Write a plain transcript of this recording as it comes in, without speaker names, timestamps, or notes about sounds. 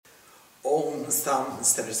Om Sam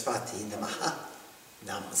Saraswati Namaha.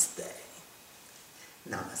 Namaste.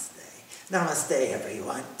 Namaste. Namaste,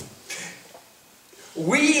 everyone.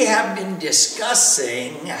 We have been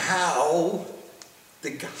discussing how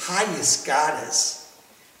the highest goddess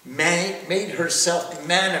made herself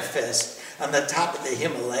manifest on the top of the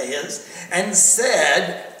Himalayas and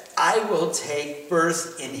said, I will take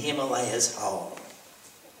birth in Himalayas home.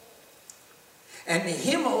 And the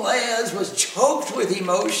Himalayas was choked with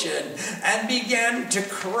emotion and began to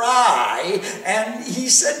cry. And he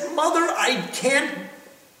said, Mother, I can't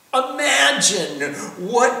imagine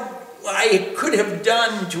what I could have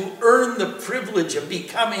done to earn the privilege of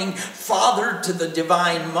becoming father to the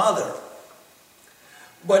Divine Mother.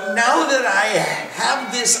 But now that I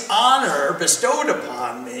have this honor bestowed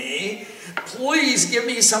upon me, please give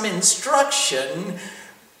me some instruction.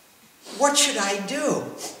 What should I do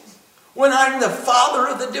when I'm the father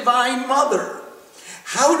of the Divine Mother?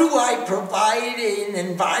 How do I provide an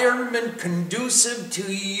environment conducive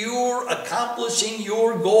to your accomplishing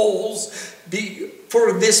your goals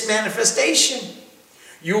for this manifestation?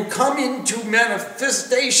 You come into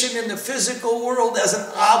manifestation in the physical world as an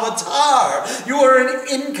avatar. You are an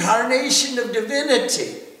incarnation of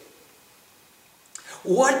divinity.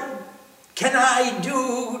 What can I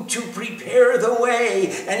do to prepare the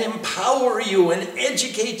way and empower you and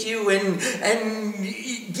educate you and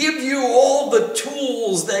give you all the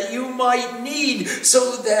tools that you might need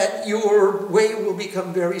so that your way will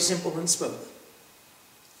become very simple and smooth?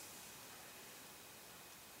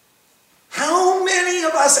 How many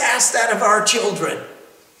of us ask that of our children?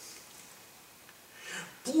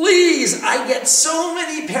 Please, I get so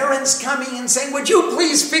many parents coming and saying, would you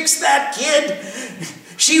please fix that kid?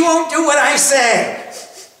 She won't do what I say.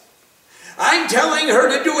 I'm telling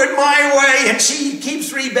her to do it my way, and she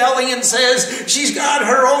keeps rebelling and says she's got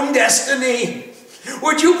her own destiny.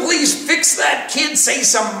 Would you please fix that kid? Say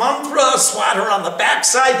some mantra, swat her on the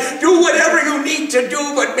backside, do whatever you need to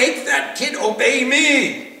do, but make that kid obey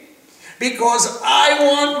me. Because I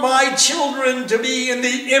want my children to be in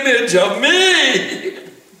the image of me.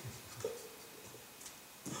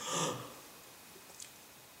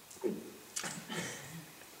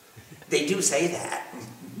 They do say that.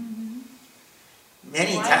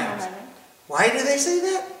 Many times. Why do they say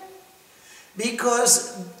that?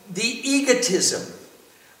 Because the egotism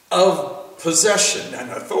of possession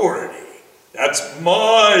and authority. That's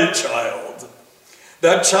my child.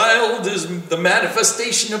 That child is the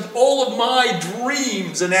manifestation of all of my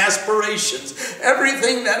dreams and aspirations.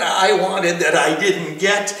 Everything that I wanted that I didn't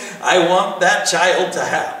get, I want that child to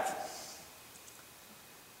have.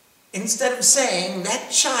 Instead of saying that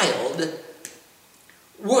child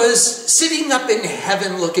was sitting up in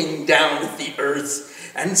heaven looking down at the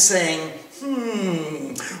earth and saying,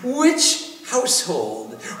 which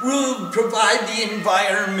household will provide the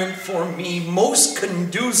environment for me most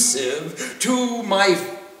conducive to my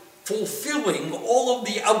fulfilling all of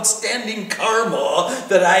the outstanding karma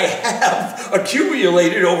that I have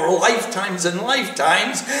accumulated over lifetimes and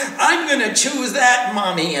lifetimes? I'm going to choose that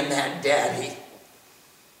mommy and that daddy.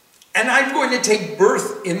 And I'm going to take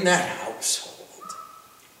birth in that household.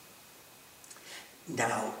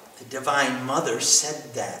 Now, the Divine Mother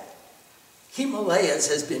said that Himalayas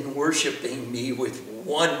has been worshiping me with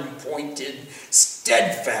one pointed,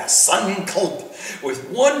 steadfast sankalp, with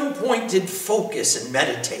one pointed focus and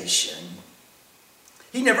meditation.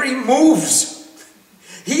 He never even moves.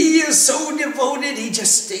 He is so devoted, he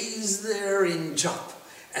just stays there in japa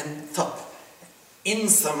and thapa, in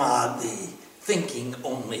samadhi, thinking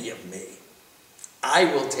only of me. I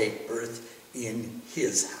will take birth in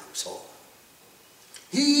his household.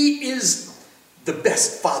 He is the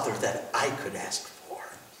best father that I could ask for.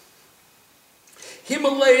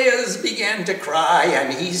 Himalayas began to cry,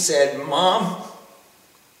 and he said, Mom,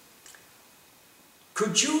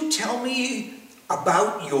 could you tell me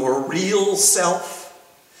about your real self?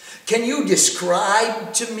 Can you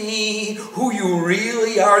describe to me who you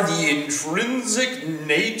really are, the intrinsic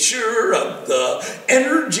nature of the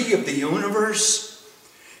energy of the universe?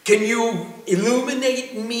 Can you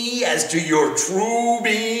illuminate me as to your true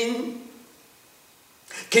being?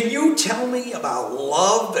 Can you tell me about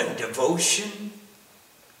love and devotion?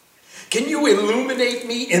 Can you illuminate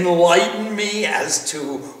me, enlighten me as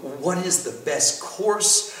to what is the best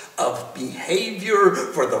course of behavior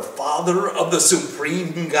for the Father of the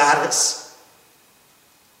Supreme Goddess?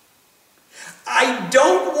 I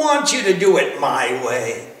don't want you to do it my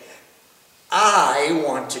way. I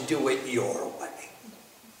want to do it your way.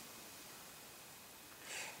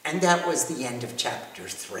 And that was the end of chapter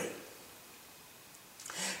 3.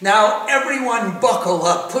 Now, everyone buckle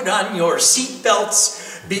up, put on your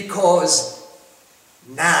seatbelts, because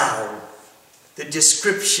now the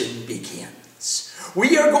description begins.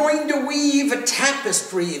 We are going to weave a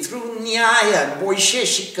tapestry through Nyaya and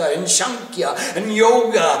Vaisheshika and Sankhya and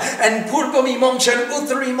Yoga and Purvamimamsa and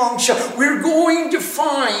Uttarimamsa. We're going to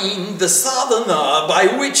find the sadhana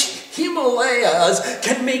by which Himalayas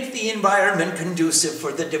can make the environment conducive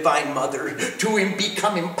for the Divine Mother to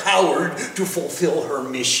become empowered to fulfill her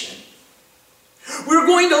mission. We're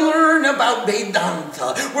going to learn about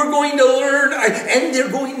Vedanta. We're going to learn, and they're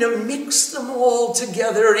going to mix them all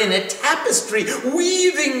together in a tapestry,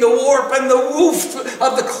 weaving the warp and the woof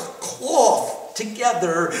of the cloth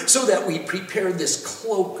together so that we prepare this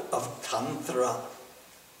cloak of Tantra.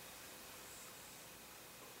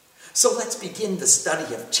 So let's begin the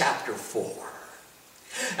study of chapter 4.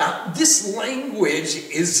 Now, this language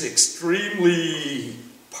is extremely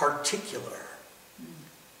particular.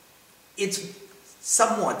 It's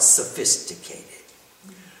somewhat sophisticated.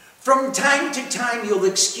 From time to time, you'll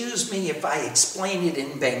excuse me if I explain it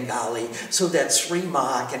in Bengali so that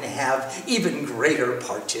Srima can have even greater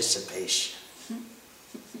participation.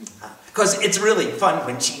 Because it's really fun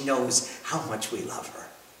when she knows how much we love her.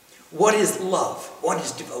 What is love? What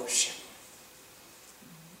is devotion?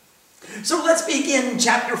 So let's begin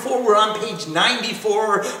chapter 4. We're on page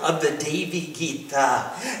 94 of the Devi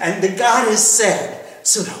Gita. And the goddess said,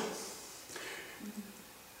 Suno,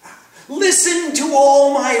 listen to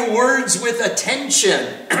all my words with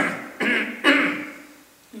attention.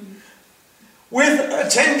 With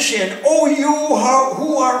attention, O you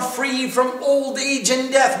who are free from old age and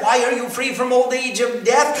death. Why are you free from old age and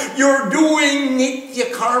death? You're doing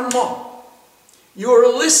nitya karma. You're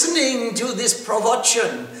listening to this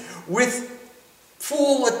pravachan with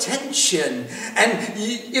full attention. And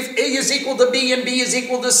if A is equal to B and B is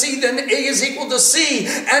equal to C, then A is equal to C.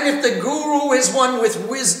 And if the guru is one with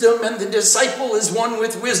wisdom and the disciple is one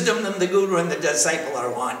with wisdom, then the guru and the disciple are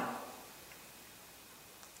one.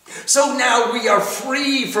 So now we are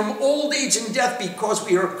free from old age and death because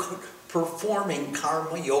we are performing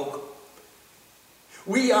karma yoga.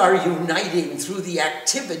 We are uniting through the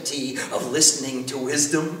activity of listening to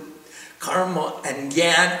wisdom, karma and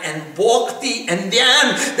gyan and bhakti and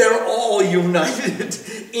dhyan. They're all united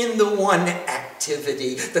in the one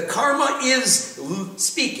activity. The karma is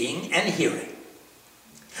speaking and hearing.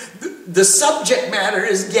 The subject matter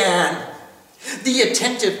is gyan. The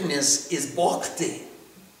attentiveness is bhakti.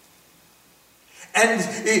 And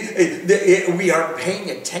we are paying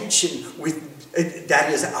attention with,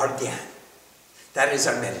 that is our gyan. That is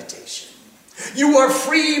our meditation. You are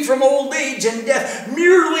free from old age and death.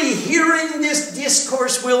 Merely hearing this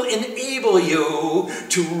discourse will enable you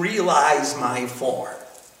to realize my form.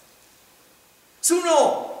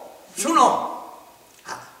 Suno, suno.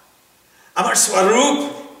 Amar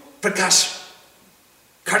swarup prakash.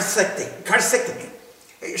 Kar sakte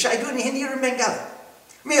mein. Should I do it in Hindi or in Bengali?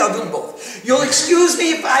 Maybe I'll do them both. You'll excuse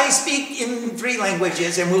me if I speak in 3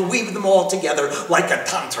 languages and we'll weave them all together like a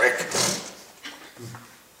tantric.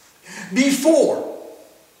 Before,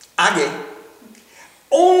 age,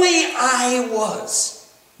 only I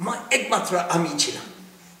was my ekmatra amichira.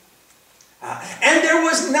 And there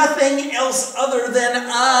was nothing else other than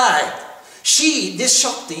I. She, this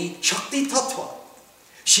Shakti Tattva.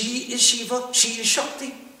 She is Shiva, she is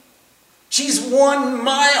Shakti. She's one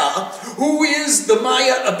Maya, who is the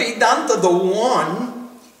Maya of Vedanta, the one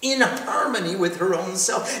in harmony with her own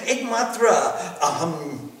self. Ekmatra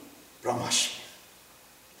aham brahmashmi.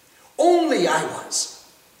 Only I was.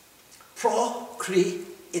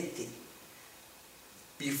 Prakriti.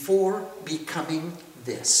 Before becoming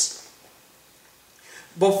this.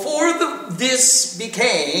 Before this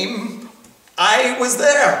became, I was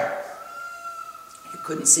there. You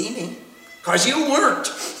couldn't see me, because you weren't.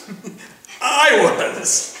 I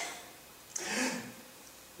was.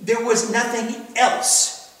 There was nothing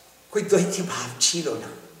else. The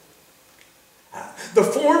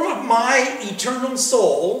form of my eternal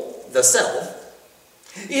soul, the self,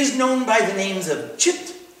 is known by the names of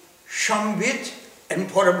Chit, Shambhit, and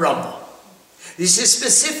Parabrahma. This is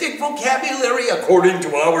specific vocabulary according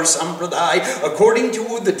to our sampradaya, according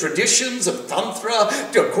to the traditions of Tantra,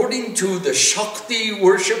 according to the Shakti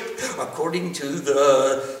worship, according to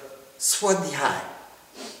the Swadhyaya,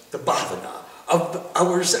 the bhavana of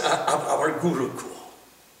our Gurukul.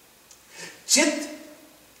 Chit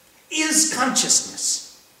is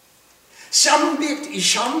consciousness. Shambhit is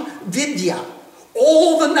Sham Vidya,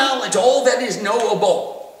 all the knowledge, all that is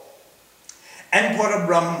knowable. And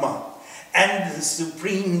Parabrahma, and the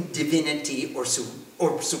supreme divinity or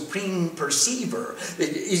supreme perceiver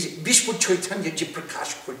is Vishwa Chaitanya Ji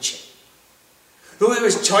Prakash Kurche. Though it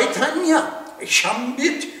was Chaitanya,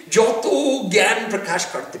 সম্বিত যত জ্ঞান প্রকাশ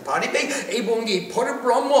করতে পারবে এবং এই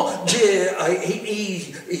পরব্রহ্ম যে এই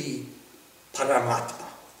পরমাত্মা,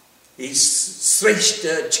 এই শ্রেষ্ঠ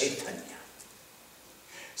Chaitanya.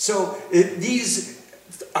 So these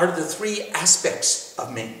are the three aspects of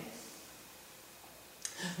me.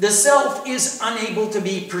 The self is unable to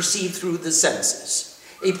be perceived through the senses.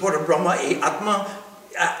 এই পরব্রহ্ম, এই আত্মা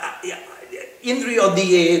ইন্দ্রিয়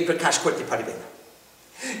দিয়ে প্রকাশ করতে পারবে না.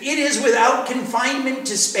 It is without confinement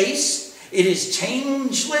to space. It is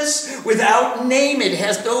changeless, without name. It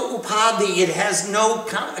has no upadhi. It has no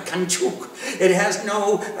kanchuk. It has no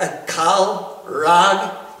kal, rag,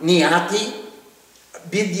 niyati,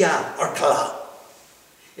 vidya, or kala.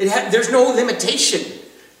 There's no limitation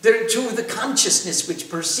to the consciousness which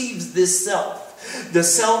perceives this self. The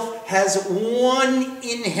self has one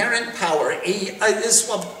inherent power, this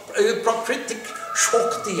prakritik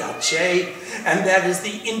shakti ache, and that is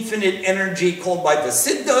the infinite energy called by the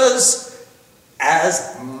Siddhas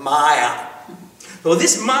as Maya. So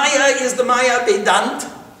this Maya is the Maya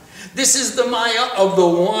Vedanta. This is the Maya of the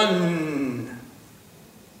one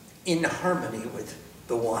in harmony with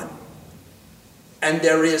the one. And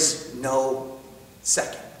there is no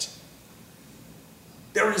second.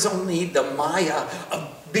 There is only the Maya of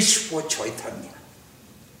Vishwa Chaitanya.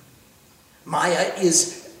 Maya is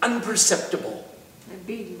unperceptible.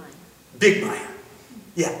 Big Maya. Big Maya.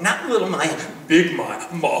 Yeah, not little Maya, big Maya.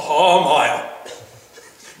 Maha Maya.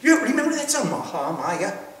 You remember that song, Maha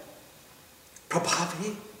Maya?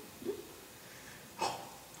 Prabhavi? Oh,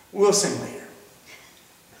 we'll sing later.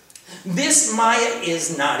 This Maya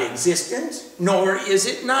is not existent, nor is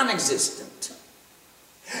it non-existent.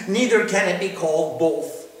 Neither can it be called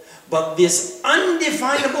both. But this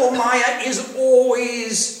undefinable Maya is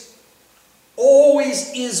always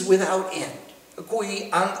is without end. Koi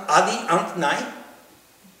adi ant nai?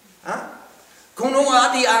 Kono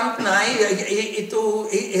adi ant nai ito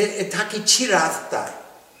etaki chiraftai.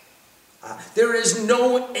 There is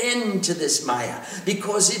no end to this Maya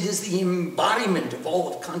because it is the embodiment of all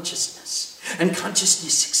of consciousness. And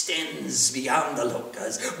consciousness extends beyond the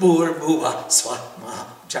lokas. Bhur bhuva swatma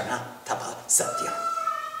jana tapa satya.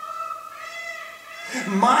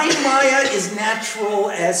 My Maya is natural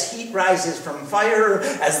as heat rises from fire,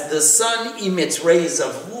 as the sun emits rays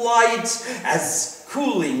of light, as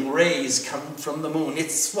cooling rays come from the moon.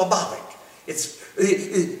 It's swabhavic.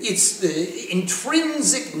 It's the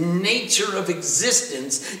intrinsic nature of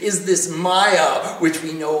existence is this Maya, which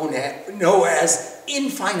we know as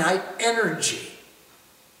infinite energy.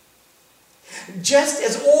 Just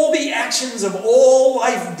as all the actions of all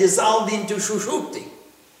life dissolved into Shushupti,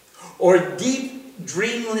 or deep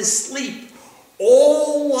dreamless sleep,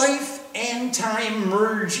 all life and time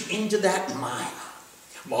merge into that Maya.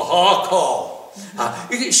 Mahakal.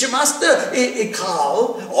 Shamasta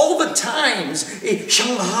kal, all the times,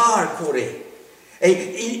 Shanghar kore,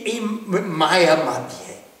 Maya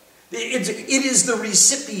madhye. It is the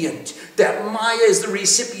recipient, that Maya is the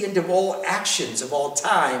recipient of all actions, of all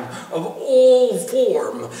time, of all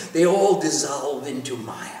form. They all dissolve into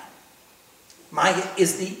Maya. Maya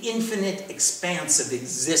is the infinite expanse of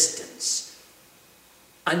existence,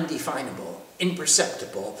 undefinable,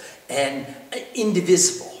 imperceptible, and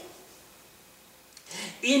indivisible.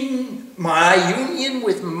 In my union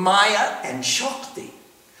with Maya and Shakti,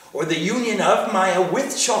 or the union of Maya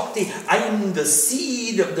with Shakti, I am the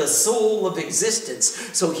seed of the soul of existence.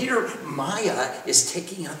 So here Maya is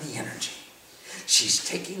taking on the energy. She's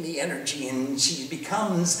taking the energy and she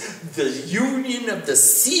becomes the union of the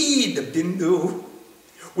seed, the Bindu,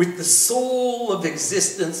 with the soul of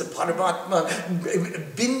existence, the Paramatma,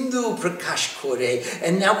 Bindu Prakash Kore.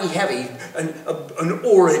 And now we have an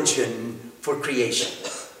origin for creation.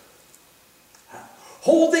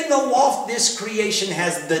 Holding aloft this creation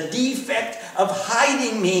has the defect of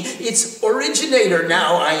hiding me, its originator.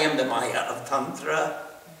 Now I am the Maya of Tantra.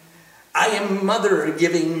 I am mother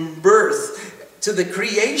giving birth to the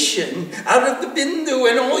creation out of the Bindu,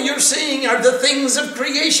 and all you're seeing are the things of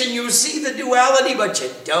creation. You see the duality, but you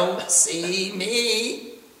don't see me.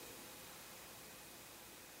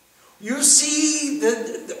 You see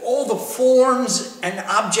all the forms and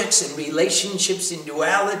objects and relationships in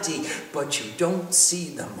duality, but you don't see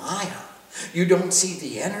the Maya. You don't see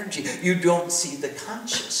the energy. You don't see the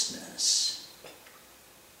consciousness.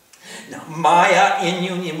 Now, Maya in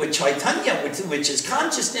union with Chaitanya, which is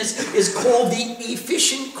consciousness, is called the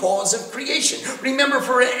efficient cause of creation. Remember,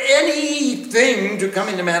 for anything to come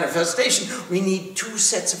into manifestation, we need two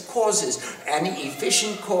sets of causes: an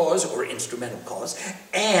efficient cause or instrumental cause,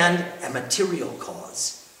 and a material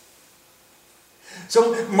cause.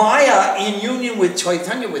 So Maya, in union with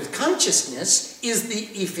Chaitanya, with consciousness, is the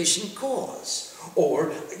efficient cause.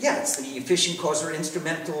 Or, it's the efficient cause or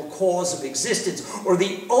instrumental cause of existence, or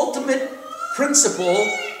the ultimate principle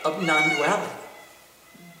of non-duality.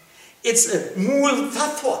 It's a Mool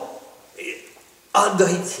Tattva,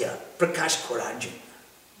 Advaita, Prakash Korajuna.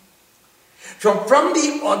 From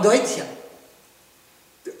the Advaita,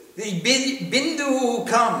 the Bindu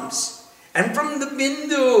comes. And from the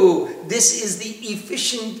Bindu, this is the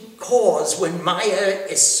efficient cause. When Maya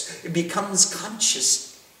becomes conscious,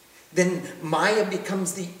 then Maya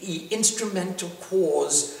becomes the instrumental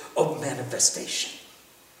cause of manifestation.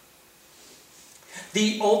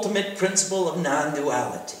 The ultimate principle of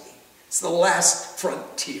non-duality. It's the last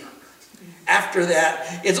frontier. After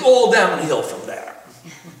that, it's all downhill from there.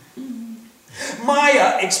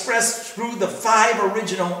 Maya, expressed through the 5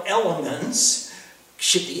 original elements,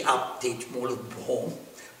 Shiti Aptej Molubhom,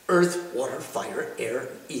 earth, water, fire, air,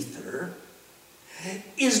 ether,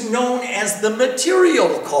 is known as the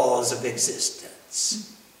material cause of existence.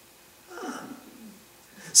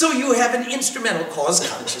 So you have an instrumental cause,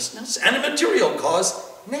 consciousness, and a material cause,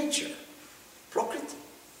 nature, prakriti.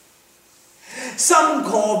 Some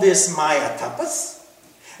call this Maya tapas,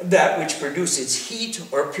 that which produces heat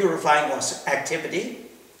or purifying activity.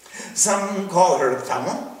 Some call her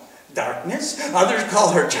tama, darkness. Others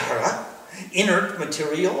call her jara, inert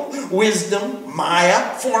material, wisdom,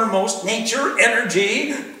 Maya, foremost, nature,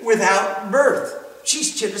 energy, without birth.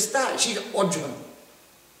 She's Chittasthaya, she's Ojjvana.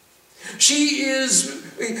 She is,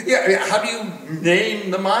 how do you name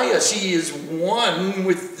the Maya? She is one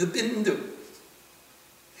with the Bindu.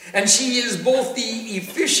 And she is both the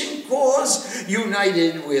efficient cause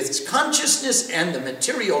united with consciousness and the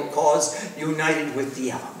material cause united with the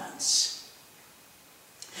elements.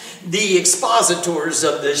 The expositors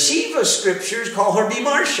of the Shiva scriptures call her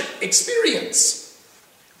Bimarsha, experience.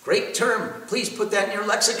 Great term. Please put that in your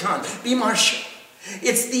lexicon. Bimarsha.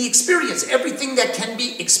 It's the experience. Everything that can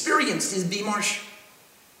be experienced is Bimarsha.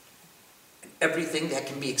 Everything that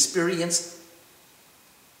can be experienced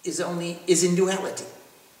is in duality.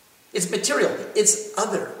 It's material. It's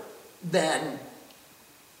other than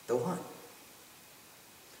the one.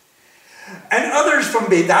 And others from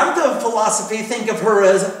Vedanta philosophy think of her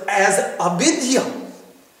as avidya,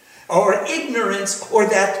 or ignorance, or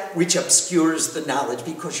that which obscures the knowledge,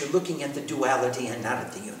 because you're looking at the duality and not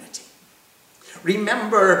at the unity.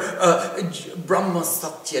 Remember Brahma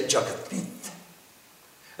Satya Jagat Mithya.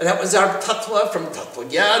 That was our tattva from Tattva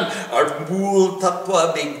Gyan, our Mool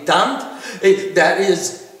Tattva Vedant. That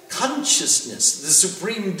is consciousness. The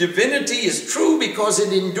supreme divinity is true because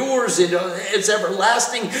it endures, it's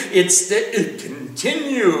everlasting, it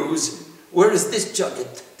continues. Whereas this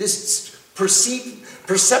jagat, this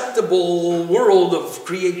perceptible world of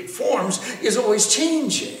created forms, is always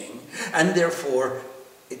changing. And therefore,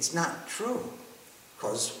 it's not true.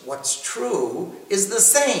 Because what's true is the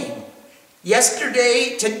same.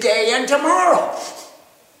 Yesterday, today, and tomorrow.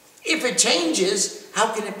 If it changes,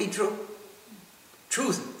 how can it be true?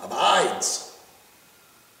 Truth abides.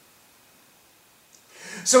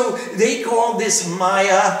 So they call this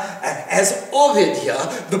Maya as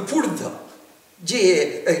Ovidya, the Purda.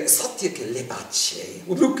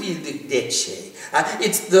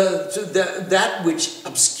 It's that which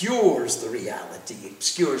obscures the reality,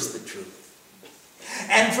 obscures the truth.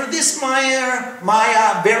 And for this Maya,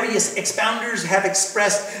 various expounders have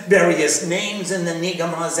expressed various names in the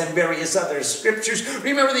Nigamas and various other scriptures.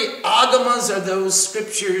 Remember, the Agamas are those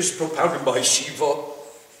scriptures propounded by Shiva.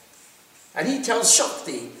 And he tells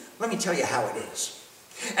Shakti, let me tell you how it is.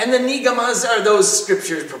 And the Nigamas are those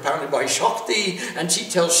scriptures propounded by Shakti, and she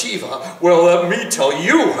tells Shiva, well, let me tell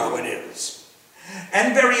you how it is.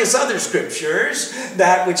 And various other scriptures,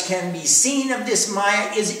 that which can be seen of this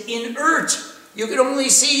Maya is inert. You can only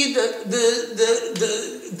see the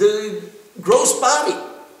gross body.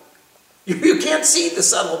 You can't see the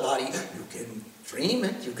subtle body. You can dream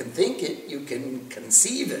it, you can think it, you can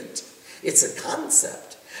conceive it. It's a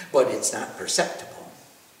concept, but it's not perceptible.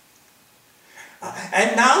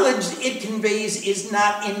 And knowledge it conveys is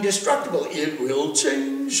not indestructible. It will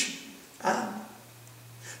change.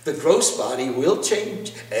 The gross body will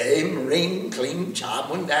change.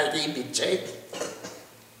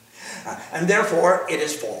 And therefore, it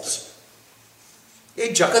is false.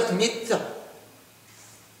 Jagat Mithya.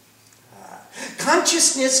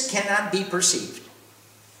 Consciousness cannot be perceived.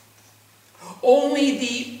 Only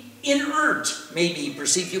the inert may be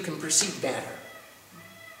perceived. You can perceive matter.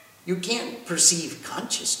 You can't perceive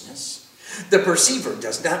consciousness. The perceiver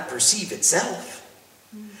does not perceive itself.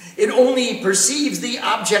 It only perceives the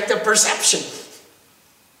object of perception.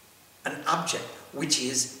 An object which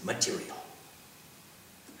is material.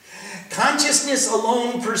 Consciousness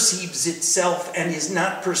alone perceives itself and is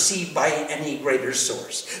not perceived by any greater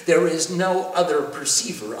source. There is no other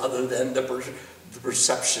perceiver other than the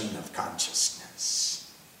perception of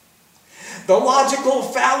consciousness. The logical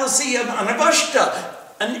fallacy of anavashta,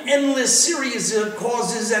 an endless series of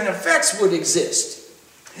causes and effects, would exist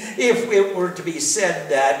if it were to be said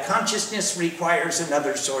that consciousness requires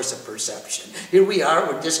another source of perception. Here we are,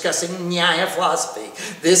 we're discussing Nyaya philosophy.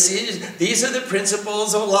 These are the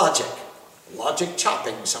principles of logic. Logic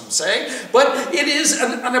chopping, some say, but it is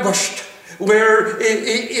an anavashta, where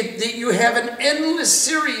you have an endless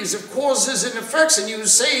series of causes and effects, and you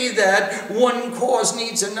say that one cause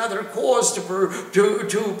needs another cause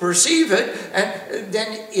to perceive it, and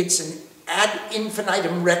then it's an ad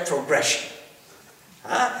infinitum retrogression.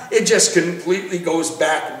 It just completely goes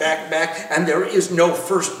back, and there is no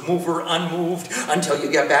first mover unmoved until you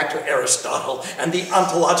get back to Aristotle and the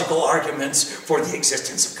ontological arguments for the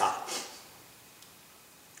existence of God.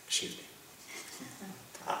 Excuse me.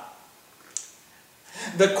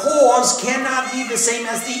 The cause cannot be the same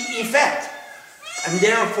as the effect, and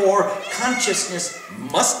therefore consciousness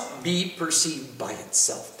must be perceived by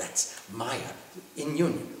itself. That's Maya in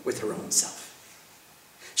union with her own self.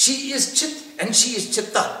 She is Chit and she is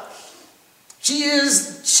Chitta. She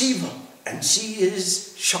is Shiva and she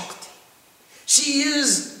is Shakti. She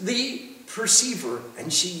is the perceiver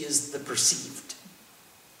and she is the perceived.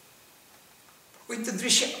 With the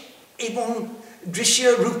Drishya, Ebon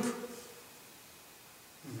Drishya Rup.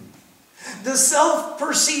 The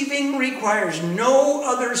self-perceiving requires no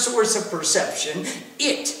other source of perception.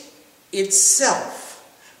 It itself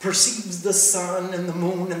perceives the sun and the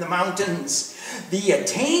moon and the mountains. The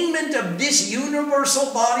attainment of this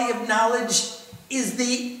universal body of knowledge is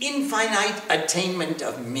the infinite attainment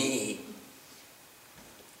of me.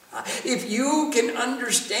 If you can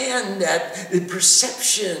understand that the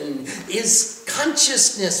perception is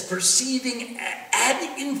consciousness perceiving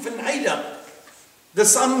ad infinitum, the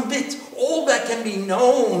sambit, all that can be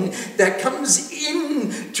known that comes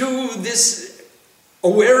into this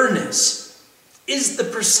awareness is the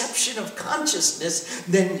perception of consciousness,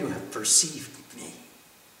 then you have perceived me.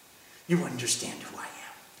 You understand who I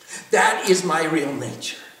am. That is my real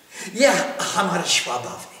nature. Yeah, hamara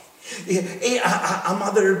shvabhavne.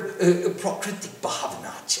 Amadar prakritik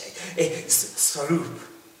bhavna che. Sarup.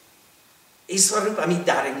 Sarup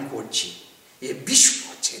amidarin korchi.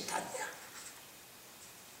 Vishwa chaitanya.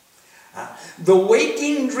 The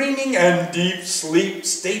waking, dreaming, and deep sleep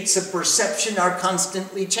states of perception are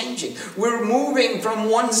constantly changing. We're moving from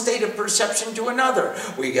one state of perception to another.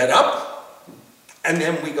 We get up, and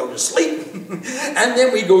then we go to sleep, and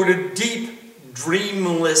then we go to deep,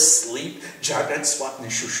 dreamless sleep. Jagrat Swapna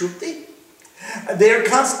Shushupti. They're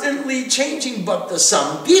constantly changing, but the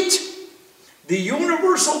sambit, the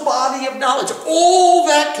universal body of knowledge, all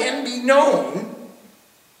that can be known,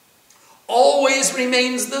 always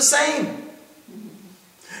remains the same.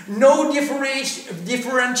 No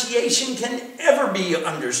differentiation can ever be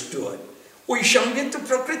understood. Oishangita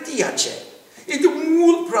prakritiyache. It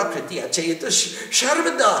mool prakritiyache. It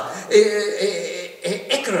sharvada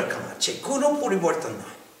ekrakamache. Kuno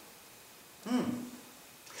purivartanai.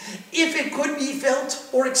 If it could be felt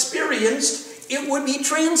or experienced, it would be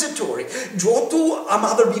transitory. Joto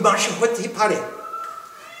amadar bibasha hote pare.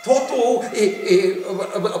 Toto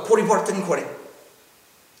purivartan kore.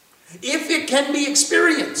 If it can be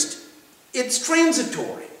experienced, it's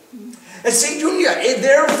transitory. And Seijunya,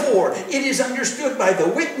 therefore, it is understood by the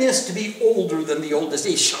witness to be older than the oldest.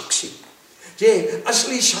 Shakshi.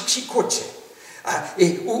 Asli Shakshi Koche.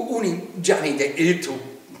 Uni Jani de Itu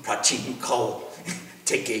Prachin Kau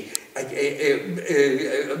Teke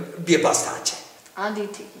Biabastache.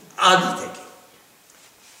 Aditeki. Aditeki.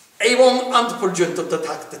 Eవం Antpurjunto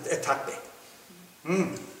Takte.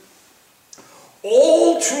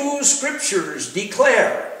 All true scriptures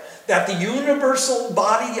declare that the universal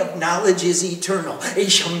body of knowledge is eternal.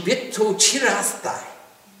 Eshambito chirastai.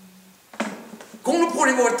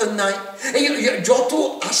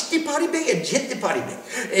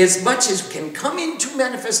 As much as can come into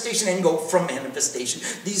manifestation and go from manifestation,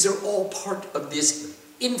 these are all part of this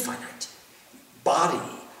infinite body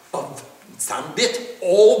of sambit,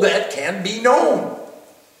 all that can be known.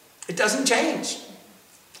 It doesn't change.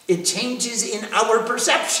 It changes in our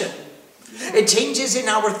perception. It changes in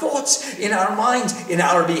our thoughts, in our minds, in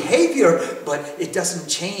our behavior, but it doesn't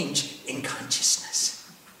change in consciousness.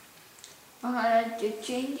 Maharaj,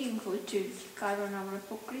 changing হচ্ছে কারণ আমরা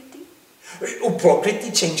প্রকৃতি প্রকৃতি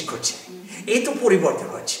change করছে এই তো পরিবর্তন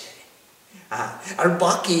হচ্ছে আর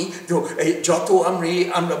বাকি যত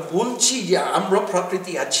আমরা বলছি যে আমরা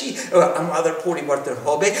প্রকৃতি আছি, আমাদের পরিবর্তন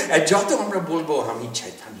হবে, যত আমরা বলবো আমি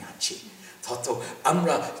চৈতন্য আছি, তত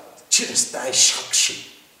আমরা চিরস্থায়ী সাক্ষী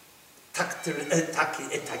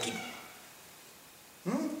থাকি।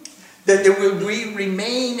 Then we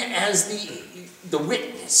remain as the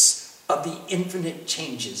witness of the infinite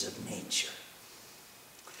changes of nature.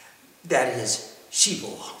 That is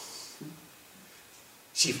Shiva.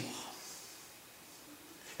 Shiva.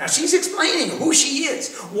 Now she's explaining who she is.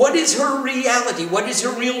 What is her reality? What is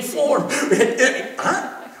her real form?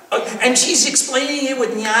 And she's explaining it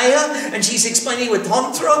with Nyaya, and she's explaining it with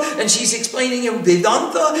Tantra, and she's explaining it with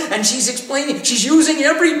Vedanta, and she's using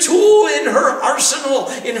every tool in her arsenal,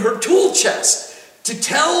 in her tool chest, to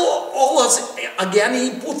tell all us, Agani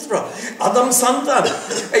Putra, Adam Santan.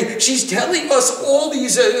 She's telling us all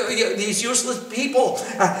these useless people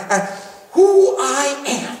who I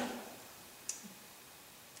am.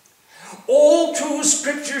 All true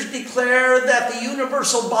scriptures declare that the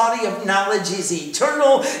universal body of knowledge is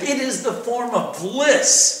eternal. It is the form of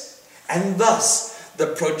bliss, and thus the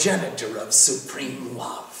progenitor of supreme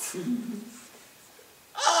love.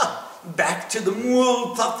 Back to the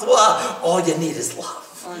Mool Tattva. All you need is love.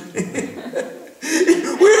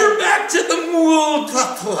 We're back to the Mool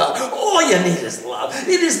Tattva. All you need is love.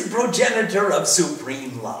 It is the progenitor of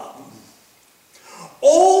supreme love.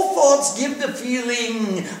 All thoughts give the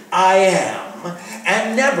feeling I am,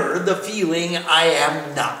 and never the feeling I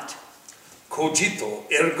am not. Cogito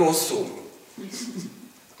ergo sum.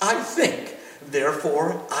 I think, therefore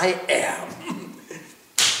I am.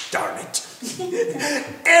 Darn it.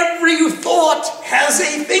 Every thought has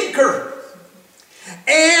a thinker,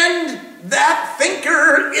 and that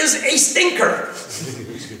thinker is a stinker.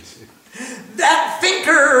 That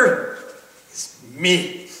thinker is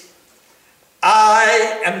me.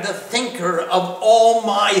 I am the thinker of all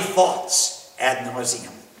my thoughts ad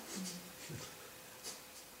nauseum.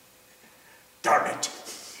 Darn it.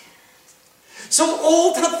 So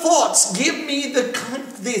all the thoughts give me the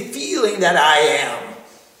feeling that I am.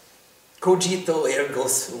 Cogito ergo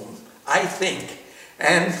sum. I think,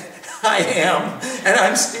 and I am, and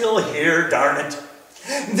I'm still here, darn it.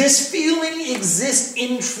 This feeling exists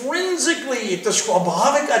intrinsically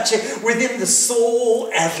within the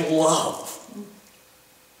soul as love.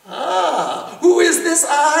 Who is this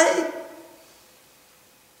I?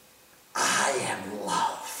 I am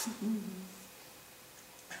love.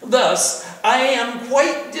 Thus, I am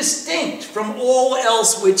quite distinct from all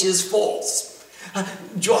else which is false.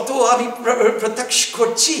 It's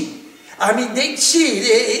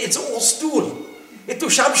all stool.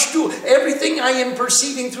 Everything I am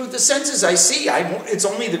perceiving through the senses I see, it's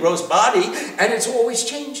only the gross body, and it's always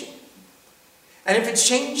changing. And if it's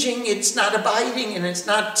changing, it's not abiding, and it's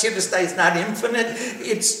not chirastha, it's not infinite,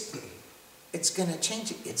 it's going to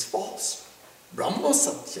change it. It's false. Brahma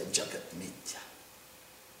satya jagat mithya.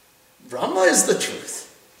 Brahma is the truth.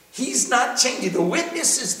 He's not changing. The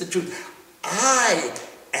witness is the truth. I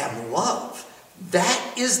am love.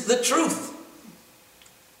 That is the truth.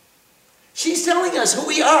 She's telling us who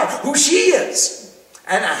we are, who she is.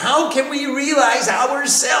 And how can we realize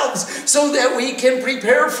ourselves so that we can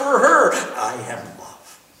prepare for her? I am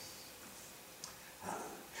love.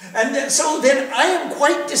 And then I am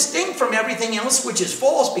quite distinct from everything else which is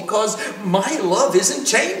false, because my love isn't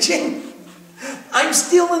changing. I'm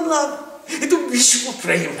still in love. Ito vishwa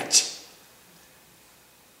prema.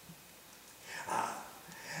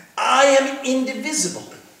 I am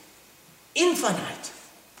indivisible, infinite.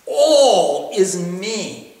 All is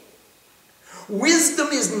me. Wisdom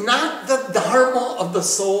is not the dharma of the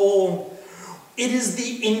soul. It is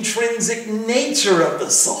the intrinsic nature of the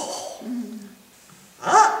soul.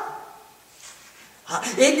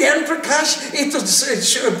 Gyan Prakash, ito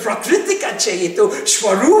prakritika che, ito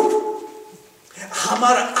swarup.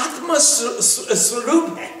 Hamara atma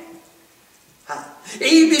swarup hai.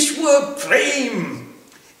 Vishwa prem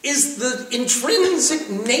is the intrinsic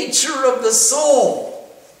nature of the soul.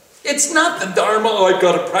 It's not the dharma, I've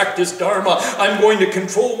got to practice dharma, I'm going to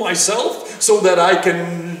control myself so that I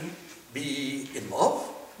can be in love.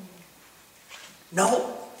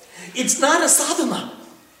 No, it's not a sadhana.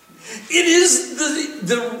 It is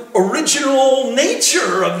the original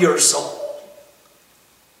nature of your soul.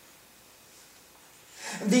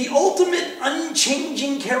 The ultimate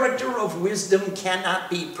unchanging character of wisdom cannot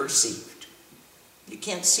be perceived. You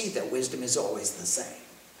can't see that wisdom is always the same.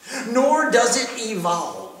 Nor does it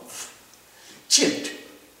evolve. Chit,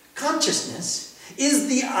 consciousness, is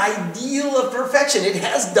the ideal of perfection. It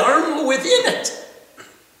has dharma within it.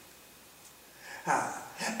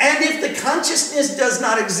 And if the consciousness does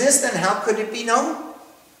not exist, then how could it be known?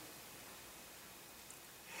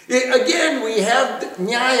 Again, we have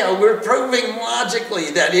Nyaya. We're proving logically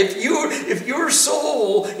that if your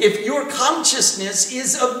soul, if your consciousness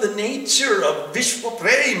is of the nature of Vishwa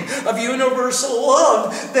Prem, of universal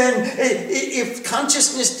love, then if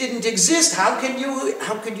consciousness didn't exist, how could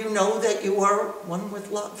you know that you are one with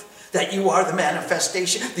love? That you are the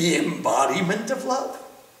manifestation, the embodiment of love?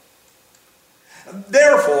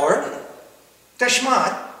 Therefore,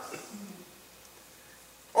 Tashmat.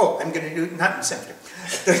 Oh, I'm going to do not in Sanskrit.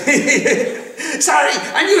 Sorry,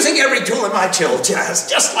 I'm using every tool in my tool chest,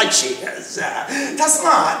 just like she is.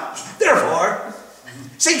 Tasmat. Therefore,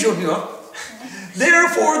 say Junior.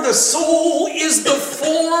 Therefore, the soul is the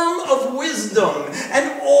form of wisdom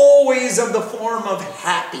and always of the form of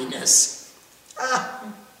happiness.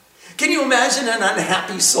 Can you imagine an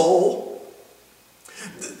unhappy soul?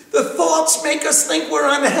 The thoughts make us think we're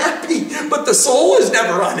unhappy, but the soul is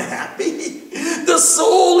never unhappy. The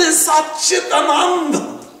soul is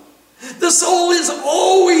Satchitananda. The soul is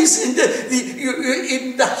always in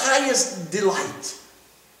the highest delight.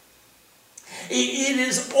 It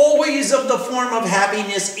is always of the form of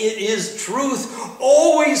happiness. It is truth,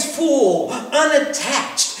 always full,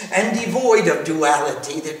 unattached, and devoid of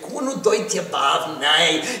duality. The kunu doitya bhav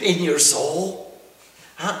nai in your soul.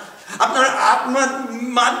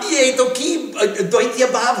 Madhye to ki doitya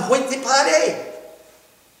bhav hoite pare.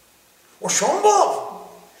 Or Shambhav.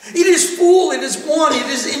 It is full, it is one, it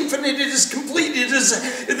is infinite, it is complete, it is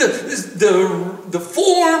the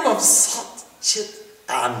form of Sat Chit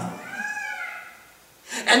Anand.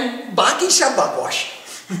 And Baki Shabakwash.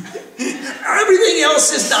 Everything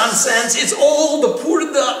else is nonsense. It's all the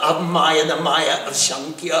Purda of Maya, the Maya of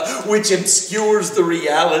Shankya, which obscures the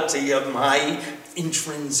reality of my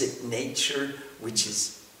intrinsic nature, which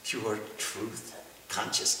is pure truth,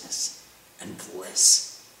 consciousness, and bliss.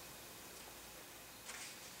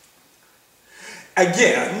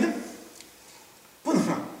 Again,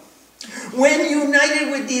 when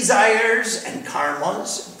united with desires and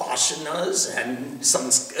karmas, vasanas, and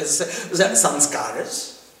samskaras,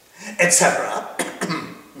 etc.,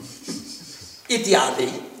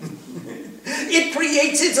 ityadi, it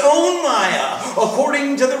creates its own maya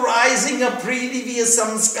according to the rising of previous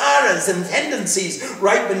samskaras and tendencies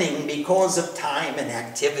ripening because of time and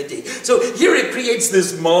activity. So here it creates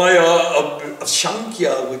this maya of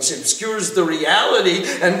Shankya, which obscures the reality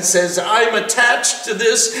and says, I'm attached to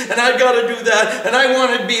this, and I've got to do that, and I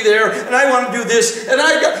want to be there, and I want to do this, and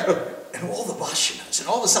and all the vasanas, and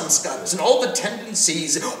all the samskaras, and all the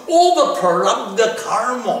tendencies, all the prarabdha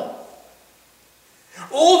karma,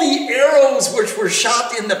 all the arrows which were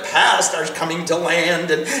shot in the past are coming to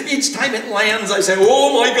land, and each time it lands I say,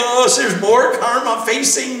 oh my gosh, there's more karma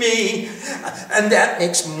facing me, and that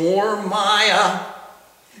makes more maya,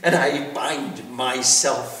 and I bind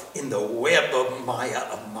myself in the web of maya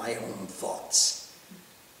of my own thoughts.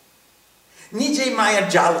 Nije maya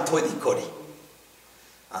jal toidi kori.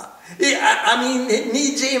 I mean,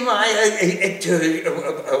 nije maya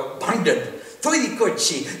bonded.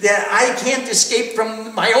 That I can't escape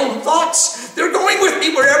from my own thoughts. They're going with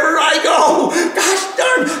me wherever I go. Gosh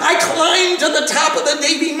darn, I climbed to the top of the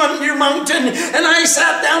Devi Mandir mountain, and I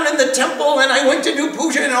sat down in the temple, and I went to do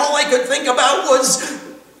puja, and all I could think about was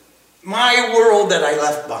my world that I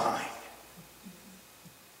left behind.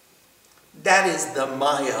 That is the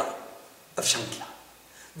maya of Shankya,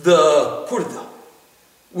 the purda,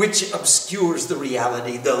 which obscures the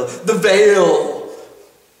reality, the veil,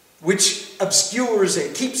 which obscures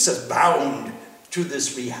and keeps us bound to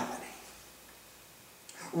this reality,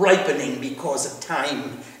 ripening because of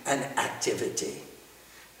time and activity.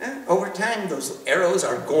 And over time, those arrows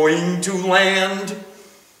are going to land.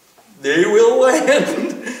 They will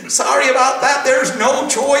land. Sorry about that. There's no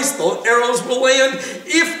choice. The arrows will land.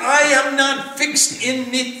 If I am not fixed in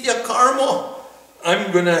nitya karma,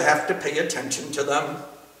 I'm going to have to pay attention to them.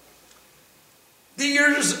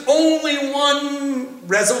 There's only one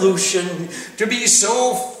resolution: to be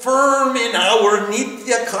so firm in our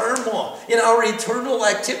nitya karma, in our eternal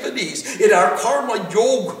activities, in our karma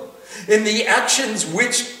yoga, in the actions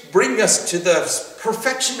which bring us to the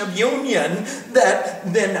perfection of union, that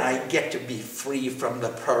then I get to be free from the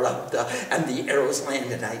prarabdha, and the arrows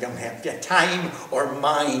land, and I don't have the time or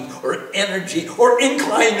mind or energy or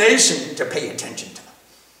inclination to pay attention to them.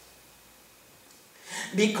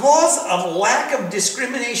 Because of lack of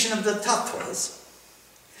discrimination of the tattvas,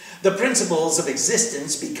 the principles of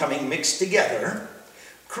existence becoming mixed together,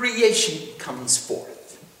 creation comes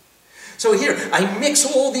forth. So here, I mix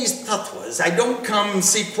all these tattvas. I don't come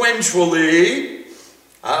sequentially.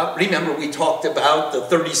 Remember, we talked about the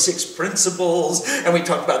 36 principles, and we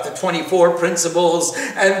talked about the 24 principles,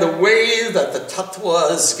 and the way that the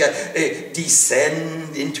tattvas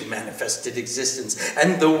descend into manifested existence,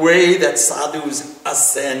 and the way that sadhus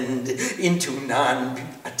ascend into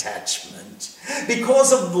non-attachment.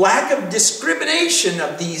 Because of lack of discrimination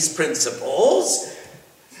of these principles,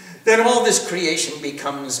 then all this creation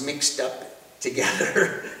becomes mixed up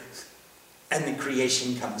together, and the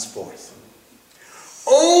creation comes forth.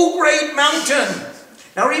 O great mountain!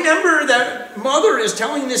 Now remember that Mother is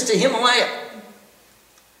telling this to Himalaya.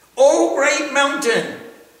 O great mountain!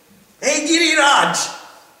 Hey Giriraj!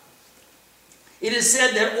 It is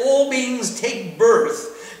said that all beings take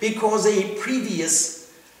birth because of a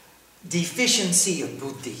previous deficiency of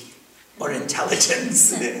buddhi, or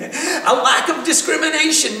intelligence. A lack of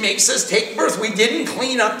discrimination makes us take birth. We didn't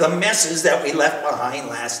clean up the messes that we left behind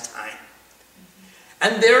last time.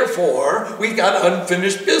 And therefore, we've got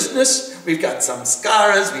unfinished business, we've got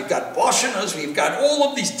samskaras, we've got vashanas, we've got all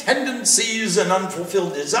of these tendencies and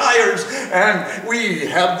unfulfilled desires, and we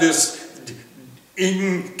have this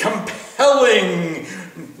compelling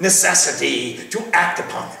necessity to act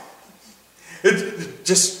upon it.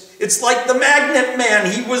 It's like the magnet man.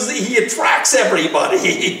 He attracts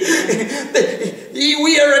everybody.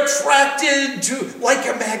 We are attracted to, like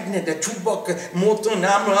a magnet, a tubak, moto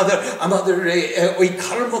another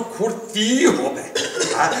karma kurti.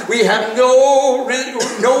 We have no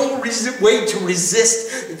way to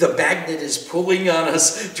resist. The magnet is pulling on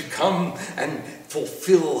us to come and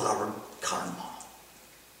fulfill our karma.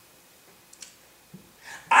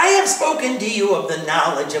 I have spoken to you of the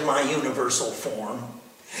knowledge of my universal form.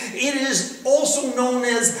 It is also known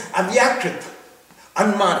as Avyakrita,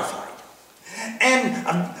 unmodified, and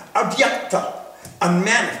Avyakta,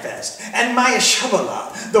 unmanifest, and Maya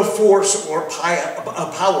Shabala, the force or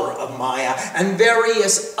power of Maya, and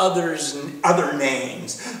various other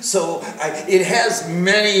names. So it has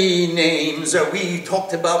many names. We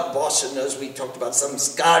talked about vasanas, we talked about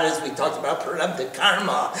samskaras, we talked about prarabdha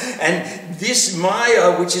karma, and this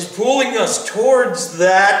Maya, which is pulling us towards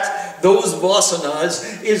those vasanas,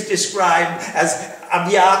 is described as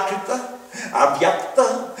Avyakrita,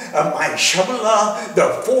 Avyakta, Maya Shabala,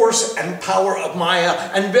 the force and power of Maya,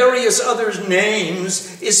 and various other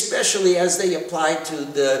names, especially as they apply to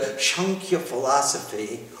the Sankhya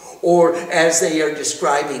philosophy, or as they are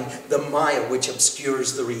describing the Maya which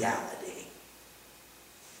obscures the reality.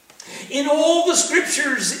 In all the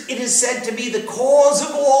scriptures, it is said to be the cause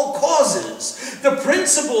of all causes, the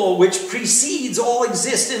principle which precedes all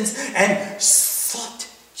existence, and Sat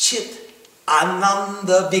Chit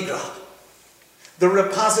Ananda Vigraha, the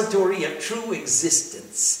repository of true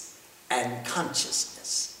existence and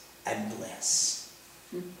consciousness and bliss.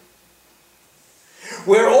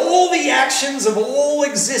 Where all the actions of all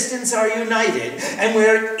existence are united, and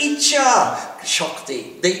where Icha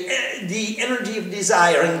Shakti, the energy of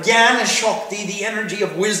desire, and Jnana Shakti, the energy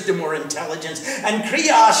of wisdom or intelligence, and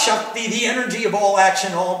Kriya Shakti, the energy of all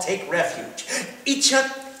action, all take refuge. Icha,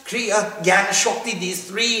 Kriya, Jnana Shakti, these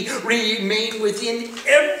three remain within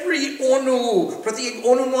every Onu. Pratyek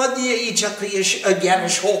Onu Madhya Icha Kriya Jnana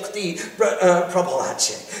Shakti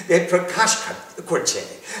Prabhalache. They Prakash Korche.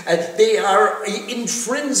 They are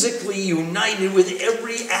intrinsically united with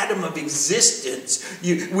every atom of existence,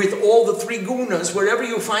 with all the three gunas. Wherever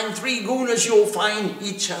you find three gunas, you'll find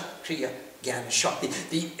Icha, Kriya, Jnana Shakti.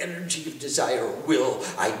 The energy of desire, will,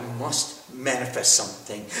 I must manifest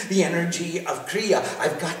something. The energy of Kriya,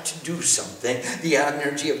 I've got to do something. The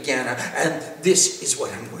energy of Jnana, and this is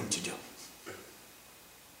what I'm going to do.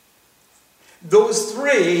 Those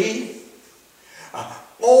three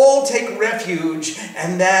all take refuge,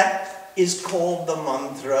 and that is called the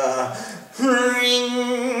mantra. Ring,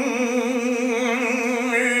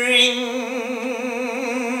 ring,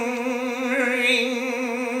 ring,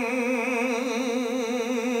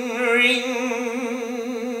 ring.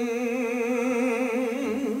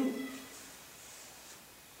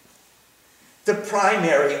 The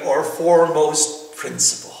primary or foremost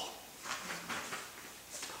principle.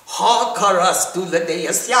 Ha karastu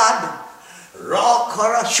ladeyasyad. Ra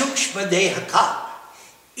kara shukshma dehaka,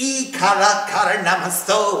 I kara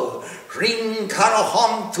karanamasto, ring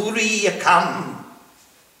karaham turiyakam.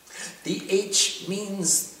 The H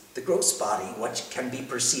means the gross body, what can be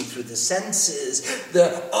perceived through the senses.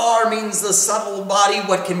 The R means the subtle body,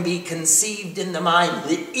 what can be conceived in the mind.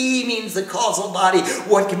 The E means the causal body,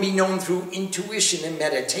 what can be known through intuition and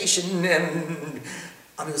meditation. And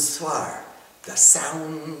Anuswar, the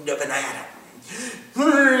sound of an atom.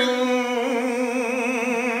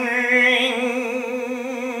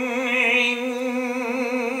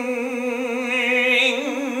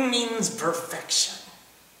 perfection.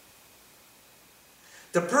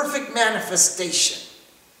 The perfect manifestation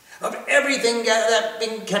of everything that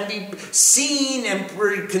can be seen and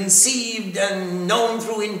conceived and known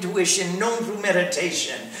through intuition, known through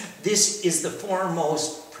meditation. This is the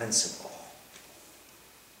foremost principle.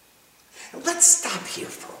 Let's stop here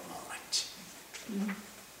for a moment.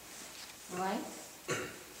 Why?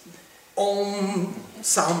 Om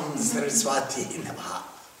Sam Saraswati Namaha.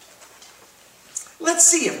 Let's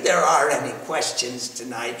see if there are any questions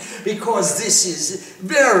tonight, because this is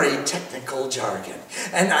very technical jargon,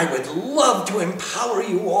 and I would love to empower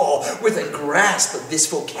you all with a grasp of this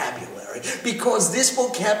vocabulary, because this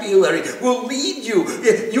vocabulary will lead you.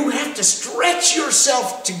 You have to stretch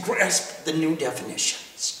yourself to grasp the new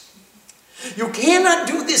definitions. You cannot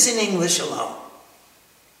do this in English alone.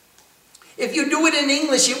 If you do it in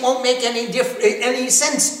English, it won't make any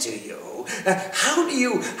sense to you. How do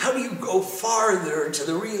you go farther to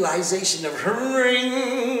the realization of ring?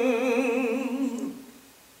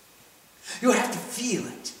 You have to feel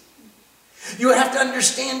it. You have to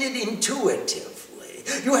understand it intuitively.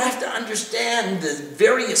 You have to understand the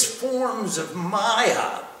various forms of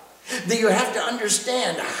Maya. You have to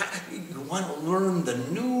understand how you want to learn the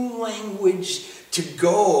new language to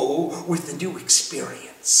go with the new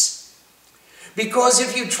experience. Because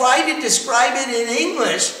if you try to describe it in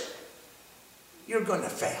English, you're going to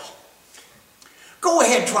fail. Go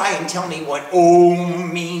ahead, try and tell me what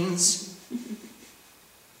Om means.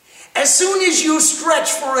 As soon as you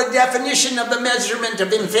stretch for a definition of the measurement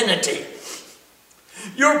of infinity,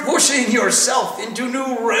 you're pushing yourself into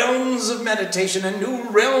new realms of meditation and new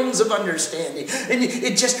realms of understanding. And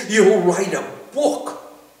you'll write a book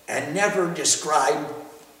and never describe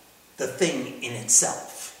the thing in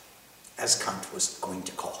itself, as Kant was going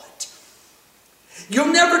to call it.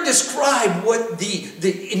 You'll never describe what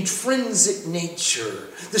the intrinsic nature,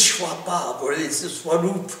 the Svabhav, or the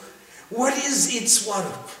Swarup. What is its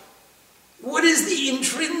Swarup? What is the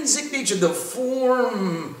intrinsic nature, the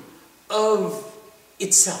form of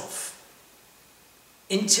itself?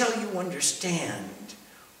 Until you understand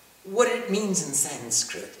what it means in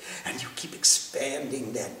Sanskrit, and you keep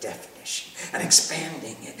expanding that definition and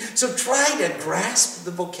expanding it. So try to grasp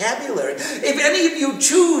the vocabulary. If any of you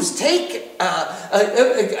choose, take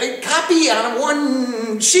a copy on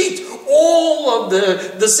one sheet all of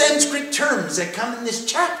the Sanskrit terms that come in this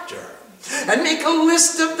chapter, and make a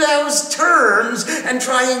list of those terms and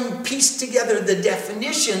try and piece together the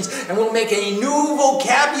definitions, and we'll make a new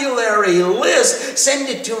vocabulary list. Send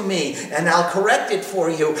it to me and I'll correct it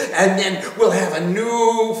for you, and then we'll have a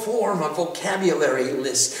new form of vocabulary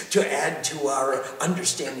list to add to our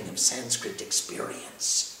understanding of Sanskrit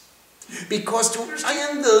experience. Because to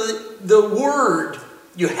understand the word,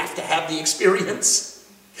 you have to have the experience.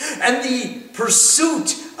 And the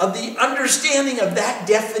pursuit of the understanding of that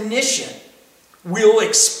definition will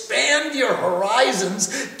expand your horizons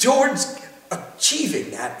towards achieving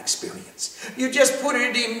that experience. You just put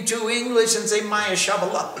it into English and say, Maya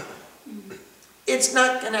Shabala. It's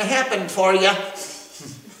not going to happen for you.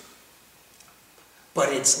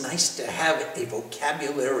 But it's nice to have a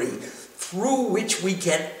vocabulary through which we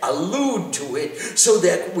can allude to it so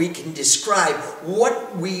that we can describe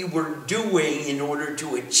what we were doing in order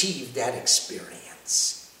to achieve that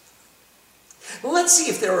experience. Let's see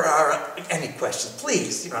if there are any questions.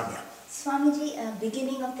 Please, Ramya. Swamiji,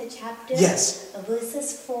 beginning of the chapter, yes,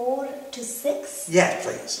 verses 4 to 6. Yes,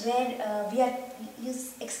 please. Where you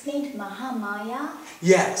explained Mahamaya.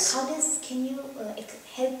 Yes. Can you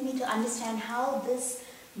help me to understand how this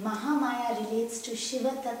Mahamaya relates to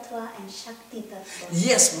Shiva Tattva and Shakti Tattva?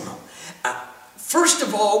 Yes, Mom. First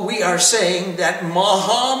of all, we are saying that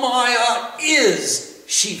Mahamaya is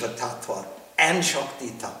Shiva Tattva and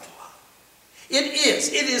Shakti Tattva. It is.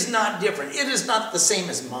 It is not different. It is not the same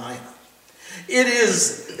as Maya. It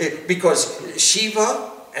is because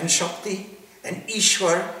Shiva and Shakti and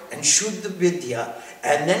Ishwar and Shuddha Vidya,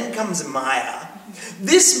 and then comes Maya.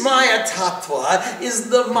 This Maya Tattva is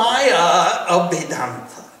the Maya of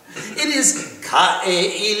Vedanta. It is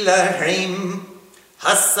Ka'e Ilarim,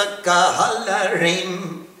 Hasaka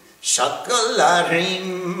Halarim,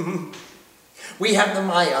 Shakalarim. We have the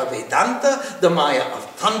Maya of Vedanta, the Maya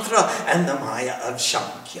of Tantra, and the Maya of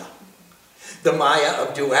Sankhya. The Maya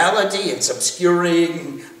of duality, it's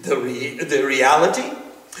obscuring the reality.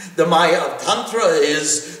 The Maya of Tantra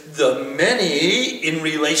is the many in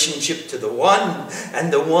relationship to the one,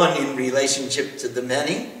 and the one in relationship to the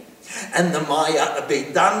many. And the Maya of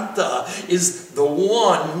Vedanta is the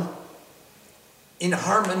one in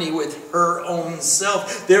harmony with her own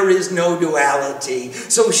self. There is no duality.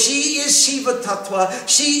 So she is Shiva Tattva,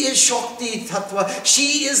 she is Shakti Tattva,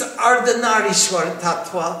 she is Ardhanarishwar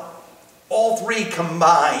Tattva. All three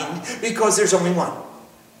combined, because there's only one.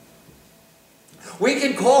 We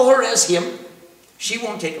can call her as him. She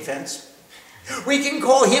won't take offense. We can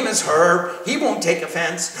call him as her. He won't take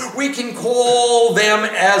offense. We can call them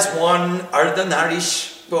as one,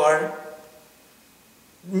 Ardhanarishwar.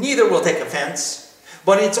 Neither will take offense.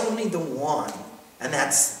 But it's only the one. And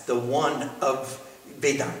that's the one of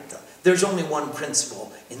Vedanta. There's only one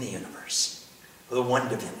principle in the universe. The one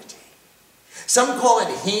divinity. Some call it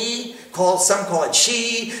he, some call it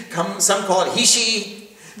she, some call it he, she.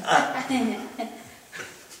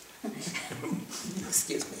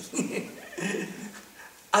 Excuse me.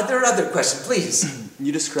 Are there other questions? Please.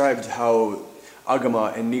 You described how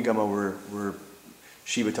Agama and Nigama were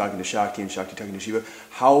Shiva talking to Shakti and Shakti talking to Shiva.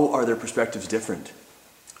 How are their perspectives different?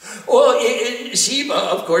 Well, Shiva,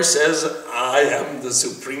 of course, says, I am the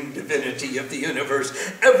supreme divinity of the universe.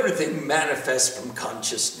 Everything manifests from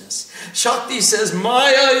consciousness. Shakti says,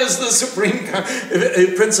 Maya is the supreme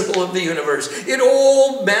principle of the universe. It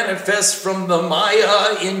all manifests from the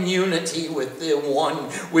Maya in unity with the one,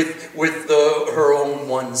 with her own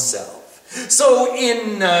oneself. So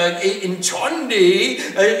in Chandi,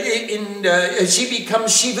 she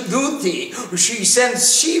becomes Shiva Duti. She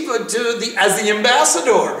sends Shiva as the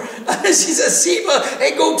ambassador. She says, Shiva,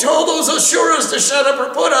 hey, go tell those Asuras to shut up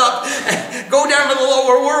or put up. Go down to the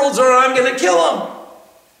lower worlds or I'm going to kill them.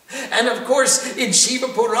 And of course, in Shiva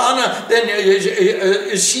Purana, then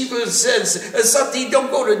Shiva says, Sati,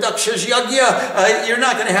 don't go to Daksha's Yagya. You're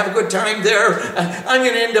not going to have a good time there. I'm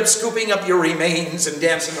going to end up scooping up your remains and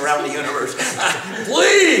dancing around the universe.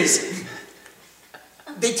 Please!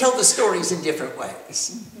 They tell the stories in different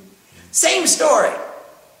ways. Same story.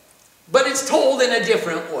 But it's told in a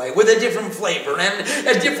different way, with a different flavor and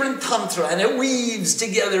a different tantra, and it weaves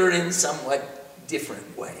together in somewhat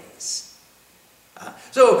different ways.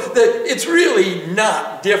 So it's really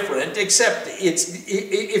not different, except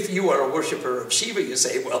if you are a worshiper of Shiva, you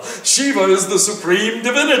say, well, Shiva is the supreme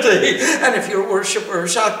divinity. And if you're a worshiper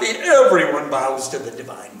of Shakti, everyone bows to the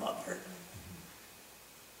Divine Mother.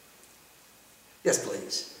 Yes,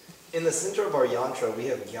 please. In the center of our yantra, we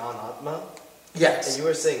have Gyan Atma. Yes. And you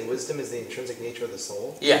were saying wisdom is the intrinsic nature of the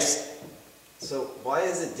soul? Yes. So why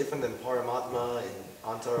is it different than Paramatma and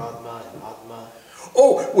Antaratma and Atma?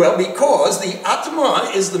 Oh, well, because the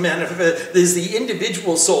Atma is the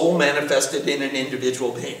individual soul manifested in an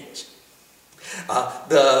individual being.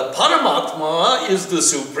 The Paramatma is the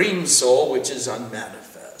supreme soul, which is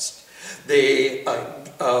unmanifest. The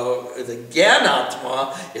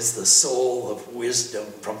Gyanatma is the soul of wisdom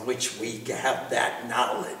from which we have that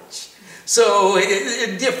knowledge. So,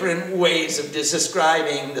 different ways of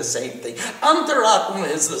describing the same thing. Antaratma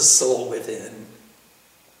is the soul within.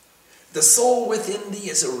 The soul within thee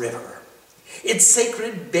is a river. Its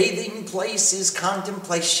sacred bathing place is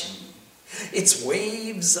contemplation. Its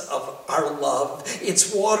waves are love.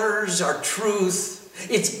 Its waters are truth.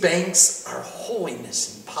 Its banks are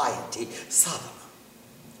holiness and piety. Sadhana.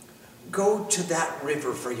 Go to that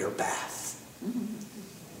river for your bath.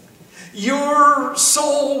 Your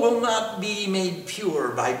soul will not be made pure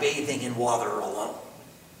by bathing in water alone.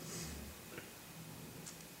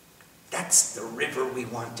 That's the river we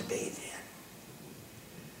want to bathe in.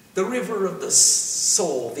 The river of the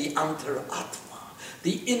soul, the Antaratma,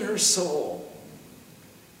 the inner soul.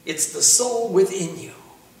 It's the soul within you.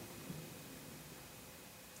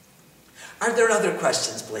 Are there other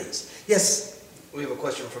questions, please? Yes? We have a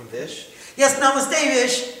question from Vish. Yes, namaste,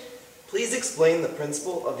 Vish. Please explain the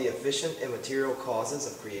principle of the efficient and material causes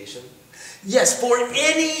of creation. Yes, for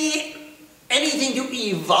anything to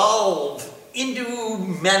evolve into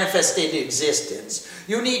manifested existence,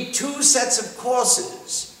 you need two sets of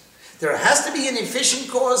causes. There has to be an efficient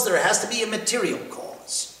cause, there has to be a material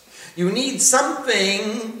cause. You need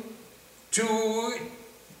something to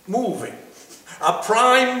move it. A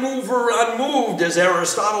prime mover unmoved, as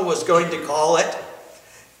Aristotle was going to call it.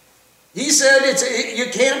 He said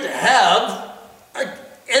you can't have an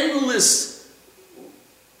endless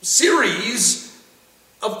series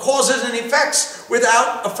of causes and effects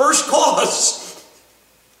without a first cause.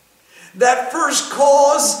 That first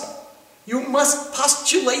cause, you must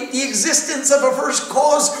postulate the existence of a first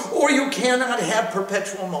cause, or you cannot have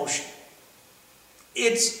perpetual motion.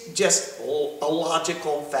 It's just a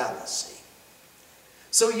logical fallacy.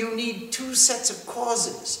 So you need two sets of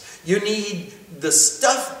causes. You need the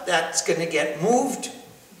stuff that's going to get moved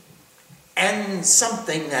and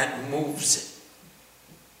something that moves it.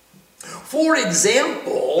 For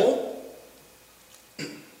example,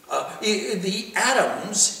 the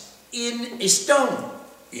atoms in a stone,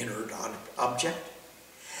 inert object.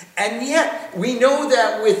 And yet, we know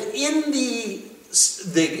that within the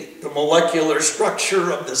molecular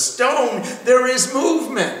structure of the stone, there is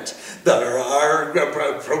movement. There are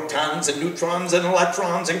protons and neutrons and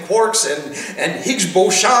electrons and quarks and Higgs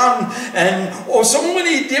boson and so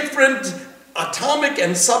many different atomic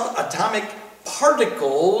and subatomic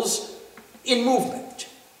particles in movement.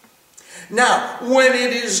 Now, when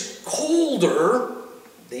it is colder,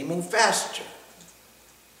 they move faster.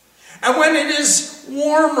 And when it is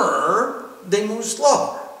warmer, they move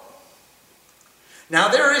slower. Now,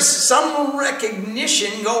 there is some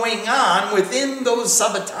recognition going on within those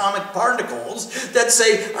subatomic particles that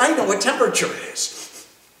say, I know what temperature is.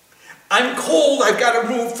 I'm cold, I've got to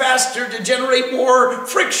move faster to generate more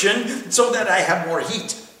friction so that I have more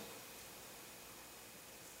heat.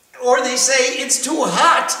 Or they say, it's too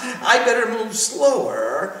hot, I better move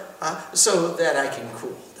slower so that I can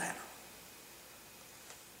cool down.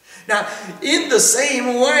 Now, in the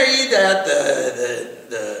same way that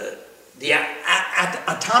the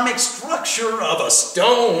atomic structure of a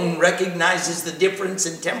stone recognizes the difference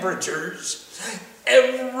in temperatures,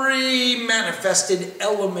 every manifested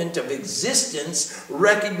element of existence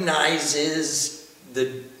recognizes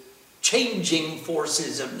the changing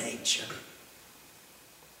forces of nature.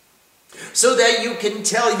 So that you can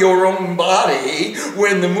tell your own body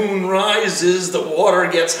when the moon rises, the water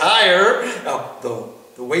gets higher, the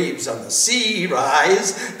waves on the sea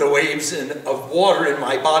rise, the waves of water in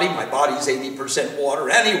my body's 80% water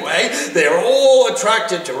anyway, they're all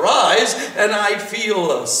attracted to rise, and I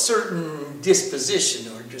feel a certain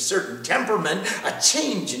disposition or a certain temperament, a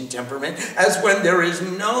change in temperament, as when there is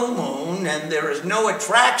no moon and there is no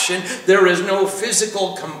attraction, there is no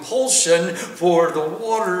physical compulsion for the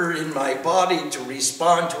water in my body to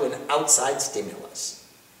respond to an outside stimulus.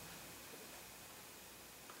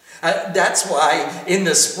 That's why in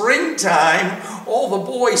the springtime, all the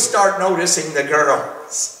boys start noticing the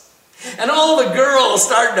girls. And all the girls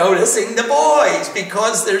start noticing the boys,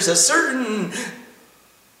 because there's a certain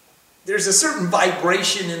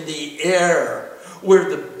vibration in the air where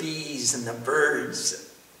the bees and the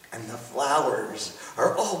birds and the flowers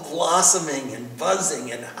are all blossoming and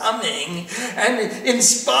buzzing and humming and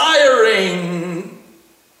inspiring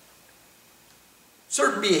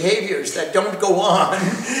certain behaviors that don't go on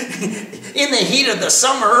in the heat of the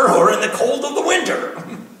summer or in the cold of the winter.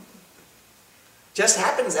 Just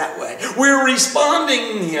happens that way. We're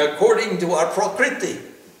responding according to our prakriti.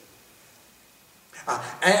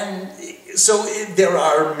 And so there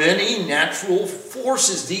are many natural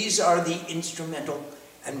forces. These are the instrumental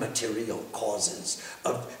and material causes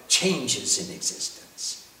of changes in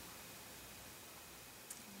existence.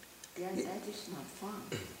 That is not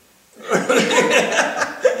fun.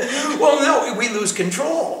 Well, no, we lose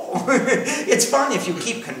control. It's fun if you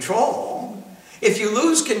keep control. If you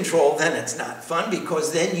lose control, then it's not fun,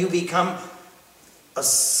 because then you become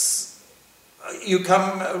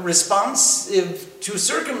responsive to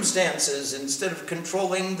circumstances instead of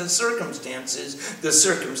controlling the circumstances. The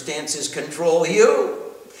circumstances control you.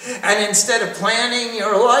 And instead of planning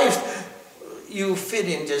your life, you fit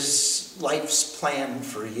into life's plan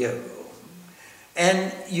for you.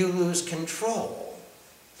 And you lose control.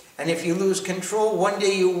 And if you lose control, one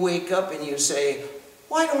day you wake up and you say,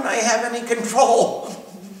 why don't I have any control?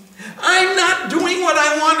 I'm not doing what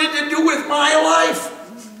I wanted to do with my life.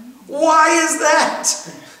 Why is that?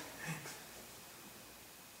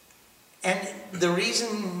 And the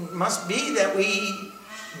reason must be that we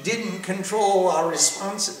didn't control our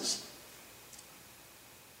responses.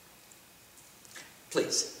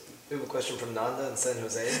 Please. We have a question from Nanda in San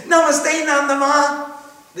Jose. Namaste, Nandama.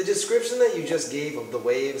 The description that you just gave of the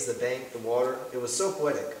waves, the bank, the water, it was so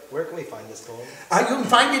poetic. Where can we find this poem? You can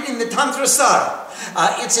find it in the Tantra Sara.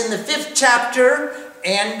 It's in the 5th chapter,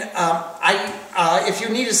 and if you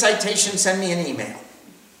need a citation, send me an email.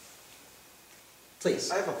 Please.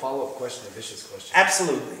 I have a follow-up question, a vicious question.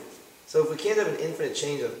 Absolutely. So if we can't have an infinite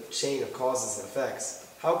chain of causes and effects,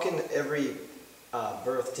 how can every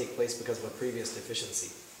birth take place because of a previous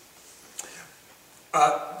deficiency?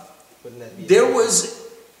 Wouldn't that be? There was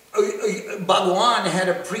Bhagwan had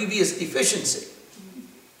a previous deficiency,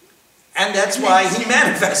 and that's why he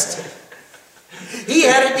manifested. He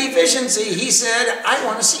had a deficiency. He said, I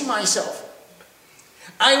want to see myself.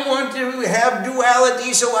 I want to have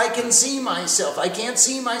duality so I can see myself. I can't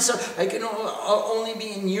see myself. I can only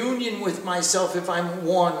be in union with myself if I'm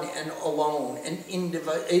one and alone and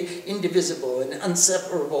indivisible and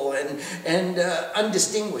inseparable and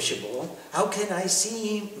undistinguishable. How can I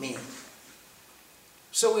see me?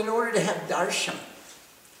 So in order to have darshan,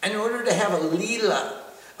 in order to have a leela,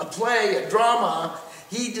 a play, a drama,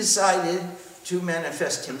 he decided to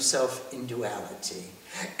manifest himself in duality.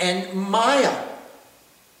 And Maya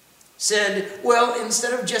said, well,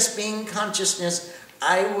 instead of just being consciousness,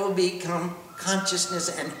 I will become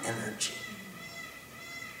consciousness and energy.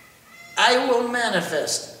 I will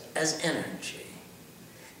manifest as energy.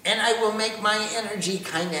 And I will make my energy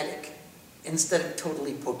kinetic instead of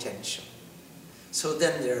totally potential. So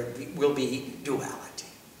then there will be duality.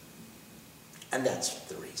 And that's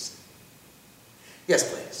the reason.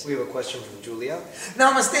 Yes, please. We have a question from Julia.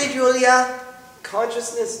 Namaste, Julia.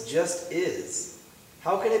 Consciousness just is.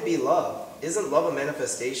 How can it be love? Isn't love a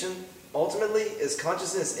manifestation? Ultimately, is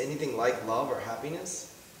consciousness anything like love or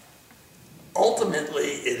happiness? Ultimately,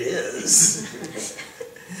 it is.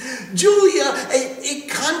 Julia, a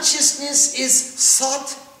consciousness is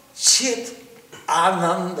Sat Chit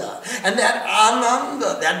Ananda. And that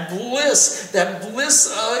Ananda, that bliss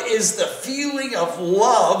is the feeling of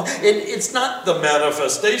love. It's not the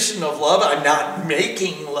manifestation of love. I'm not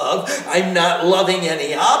making love. I'm not loving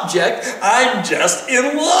any object. I'm just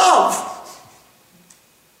in love.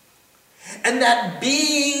 And that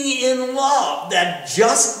being in love, that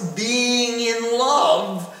just being in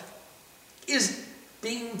love, is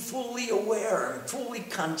being fully aware and fully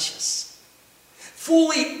conscious,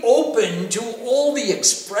 fully open to all the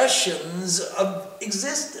expressions of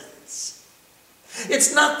existence.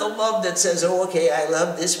 It's not the love that says, oh, okay, I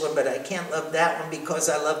love this one, but I can't love that one because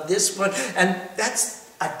I love this one. And that's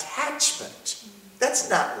attachment. That's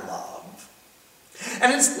not love.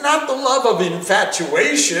 And it's not the love of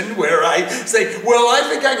infatuation where I say, well, I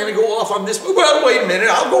think I'm going to go off on this. Well, wait a minute,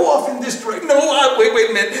 I'll go off in this direction. No,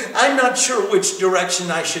 wait a minute. I'm not sure which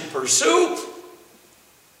direction I should pursue.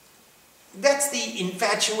 That's the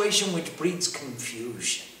infatuation which breeds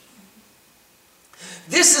confusion.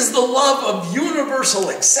 This is the love of universal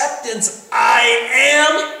acceptance. I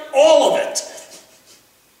am all of it.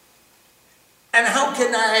 And how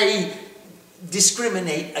can I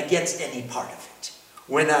discriminate against any part of it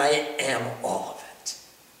when I am all of it?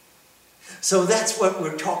 So that's what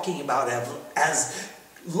we're talking about as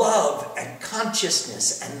love and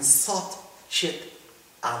consciousness and Sat Chit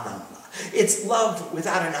Ananda. It's love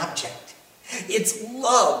without an object. It's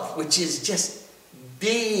love which is just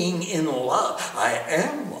being in love. I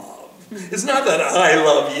am love. It's not that I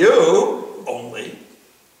love you only.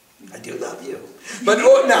 I do love you. But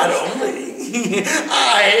not only.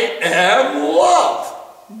 I am love.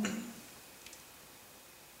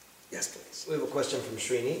 Yes, please. We have a question from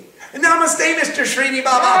Srini. Namaste, Mr. Srini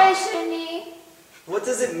Baba. Hi, Shrini. What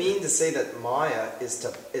does it mean to say that Maya is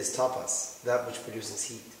tapas, that which produces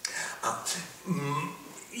heat?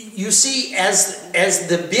 You see, as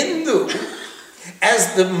the Bindu,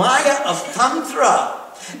 as the Maya of Tantra,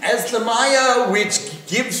 as the Maya which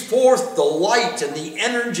gives forth the light and the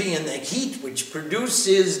energy and the heat which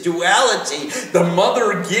produces duality, the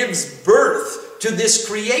mother gives birth to this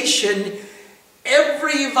creation.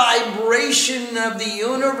 Every vibration of the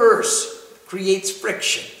universe creates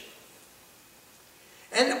friction.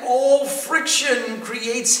 And all friction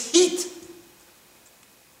creates heat.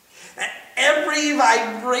 Every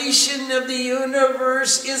vibration of the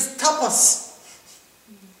universe is tapas.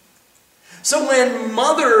 So when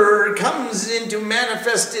Mother comes into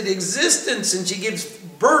manifested existence and she gives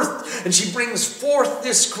birth and she brings forth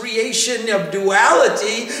this creation of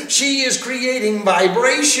duality, she is creating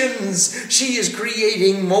vibrations, she is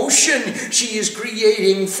creating motion, she is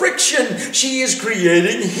creating friction, she is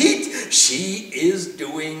creating heat, she is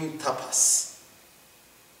doing tapas.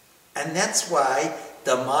 And that's why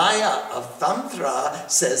the Maya of Tantra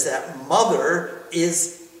says that Mother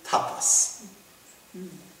is tapas.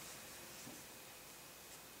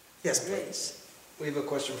 Yes, please. We have a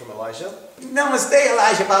question from Elijah. Namaste,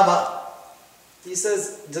 Elijah Baba. He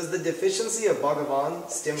says, does the deficiency of Bhagavan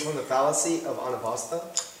stem from the fallacy of Anavasta?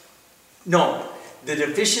 No, the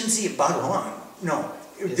deficiency of Bhagavan. No,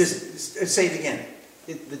 say it again.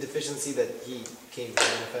 The deficiency that he came to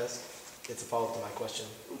manifest? It's a follow-up to my question.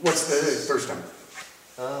 What's the first one?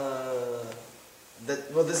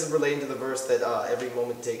 Well, this is relating to the verse that every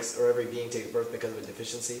moment takes, or every being takes birth because of a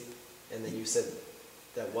deficiency. And then you said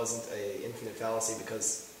that wasn't an infinite fallacy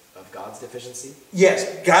because of God's deficiency? Yes,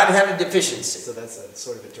 God had a deficiency. So that's a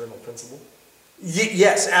sort of eternal principle?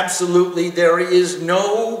 Yes, absolutely. There is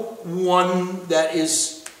no one that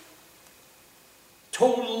is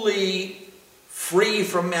totally free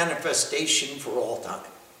from manifestation for all time.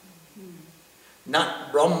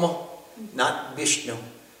 Not Brahma, not Vishnu,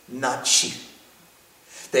 not Shiva.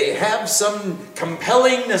 They have some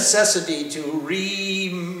compelling necessity to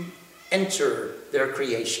re-enter their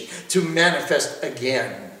creation, to manifest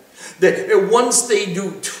again. Once they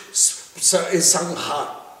do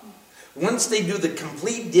sangha, once they do the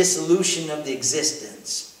complete dissolution of the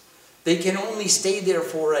existence, they can only stay there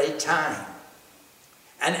for a time.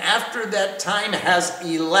 And after that time has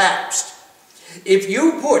elapsed, if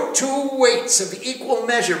you put two weights of equal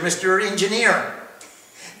measure, Mr. Engineer,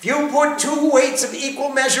 if you put two weights of equal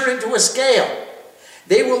measure into a scale,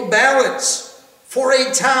 they will balance for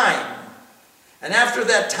a time. And after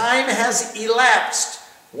that time has elapsed,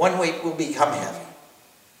 one weight will become heavy.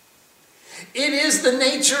 It is the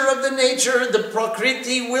nature of the nature. The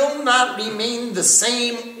Prakriti will not remain the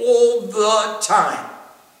same all the time.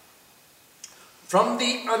 From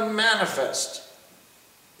the unmanifest,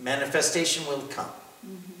 manifestation will come.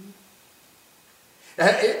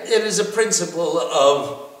 It is a principle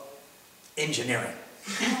of engineering.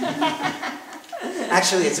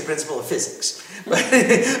 Actually, it's a principle of physics, but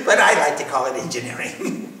I like to call it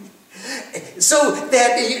engineering. So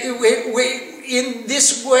that in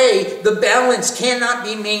this way, the balance cannot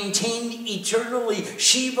be maintained eternally.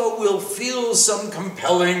 Shiva will feel some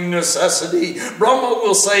compelling necessity. Brahma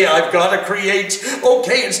will say, I've got to create.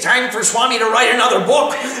 Okay, it's time for Swami to write another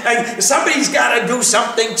book. And somebody's got to do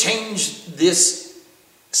something, change this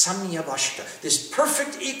samyavashta. This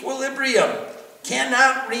perfect equilibrium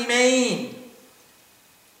cannot remain.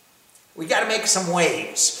 We got to make some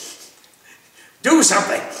waves. Do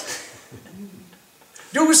something.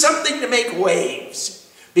 Do something to make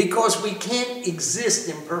waves, because we can't exist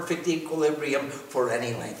in perfect equilibrium for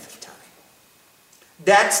any length of time.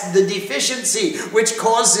 That's the deficiency which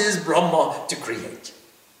causes Brahma to create.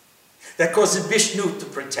 That causes Vishnu to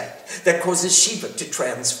protect. That causes Shiva to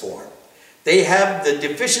transform. They have the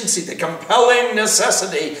deficiency, the compelling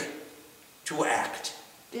necessity to act.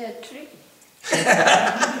 They're tricky.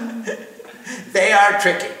 They are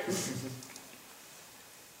tricky.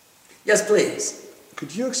 Yes, please.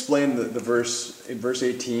 Could you explain the verse, in verse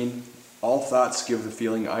 18, all thoughts give the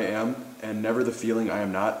feeling I am, and never the feeling I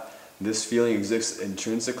am not. This feeling exists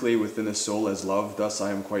intrinsically within the soul as love, thus I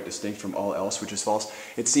am quite distinct from all else, which is false.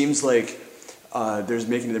 It seems like there's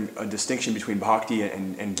making a distinction between bhakti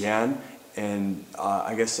and gyan, and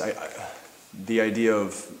I guess the idea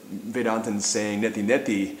of Vedantans saying neti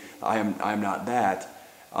neti, I am not that,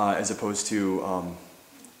 as opposed to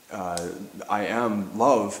I am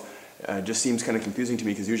love, just seems kind of confusing to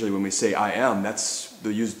me, because usually when we say I am, this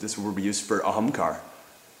word we use for ahamkar.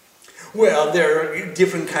 Well, there are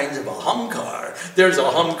different kinds of ahamkar. There's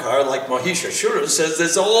ahamkar, like Mahishasura says,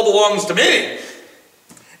 this all belongs to me.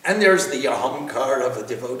 And there's the ahamkar of a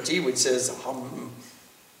devotee, which says, aham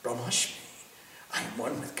brahmashmi, I am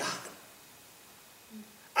one with God.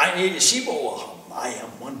 I need Shiva aham, I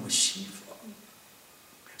am one with Shiva.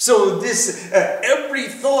 So this, every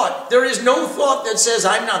thought, there is no thought that says,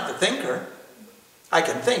 I'm not the thinker. I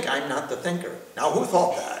can think, I'm not the thinker. Now, who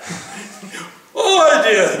thought that? Oh, I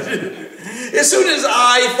did. As soon as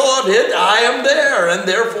I thought it, I am there. And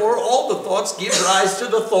therefore, all the thoughts give rise to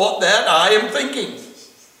the thought that I am thinking.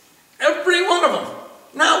 Every one of them.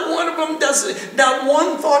 Not one of them does it. Not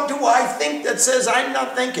one thought do I think that says I'm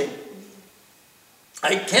not thinking.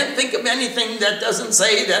 I can't think of anything that doesn't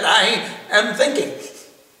say that I am thinking.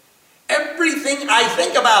 Everything I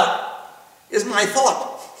think about is my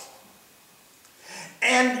thought.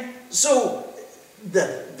 And so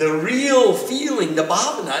the real feeling, the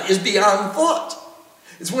bhavana, is beyond thought.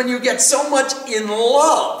 It's when you get so much in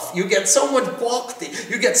love, you get so much bhakti,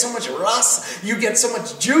 you get so much rasa, you get so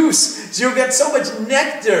much juice, you get so much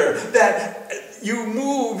nectar that you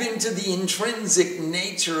move into the intrinsic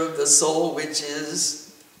nature of the soul, which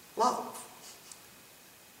is love.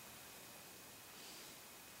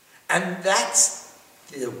 And that's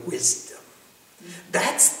the wisdom.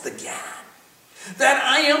 That's the gyan. That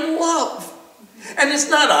I am love. And it's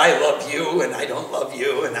not I love you and I don't love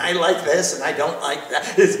you and I like this and I don't like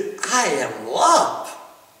that. It's I am love.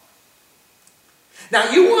 Now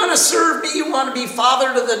you want to serve me, you want to be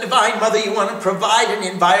father to the Divine Mother, you want to provide an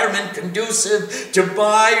environment conducive to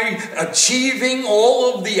my achieving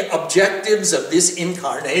all of the objectives of this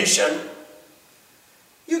incarnation.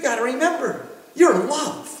 You got to remember, you're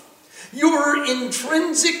love. Your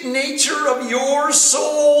intrinsic nature of your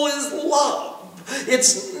soul is love.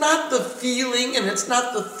 It's not the feeling and it's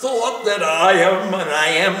not the thought that I am and I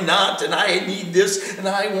am not and I need this and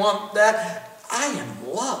I want that. I am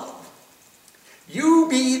love. You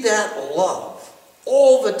be that love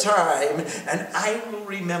all the time, and I will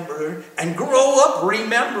remember and grow up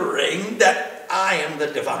remembering that I am the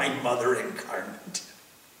Divine Mother incarnate.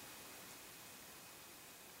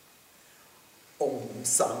 Om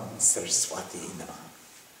Sam Saraswati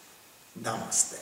Namaste.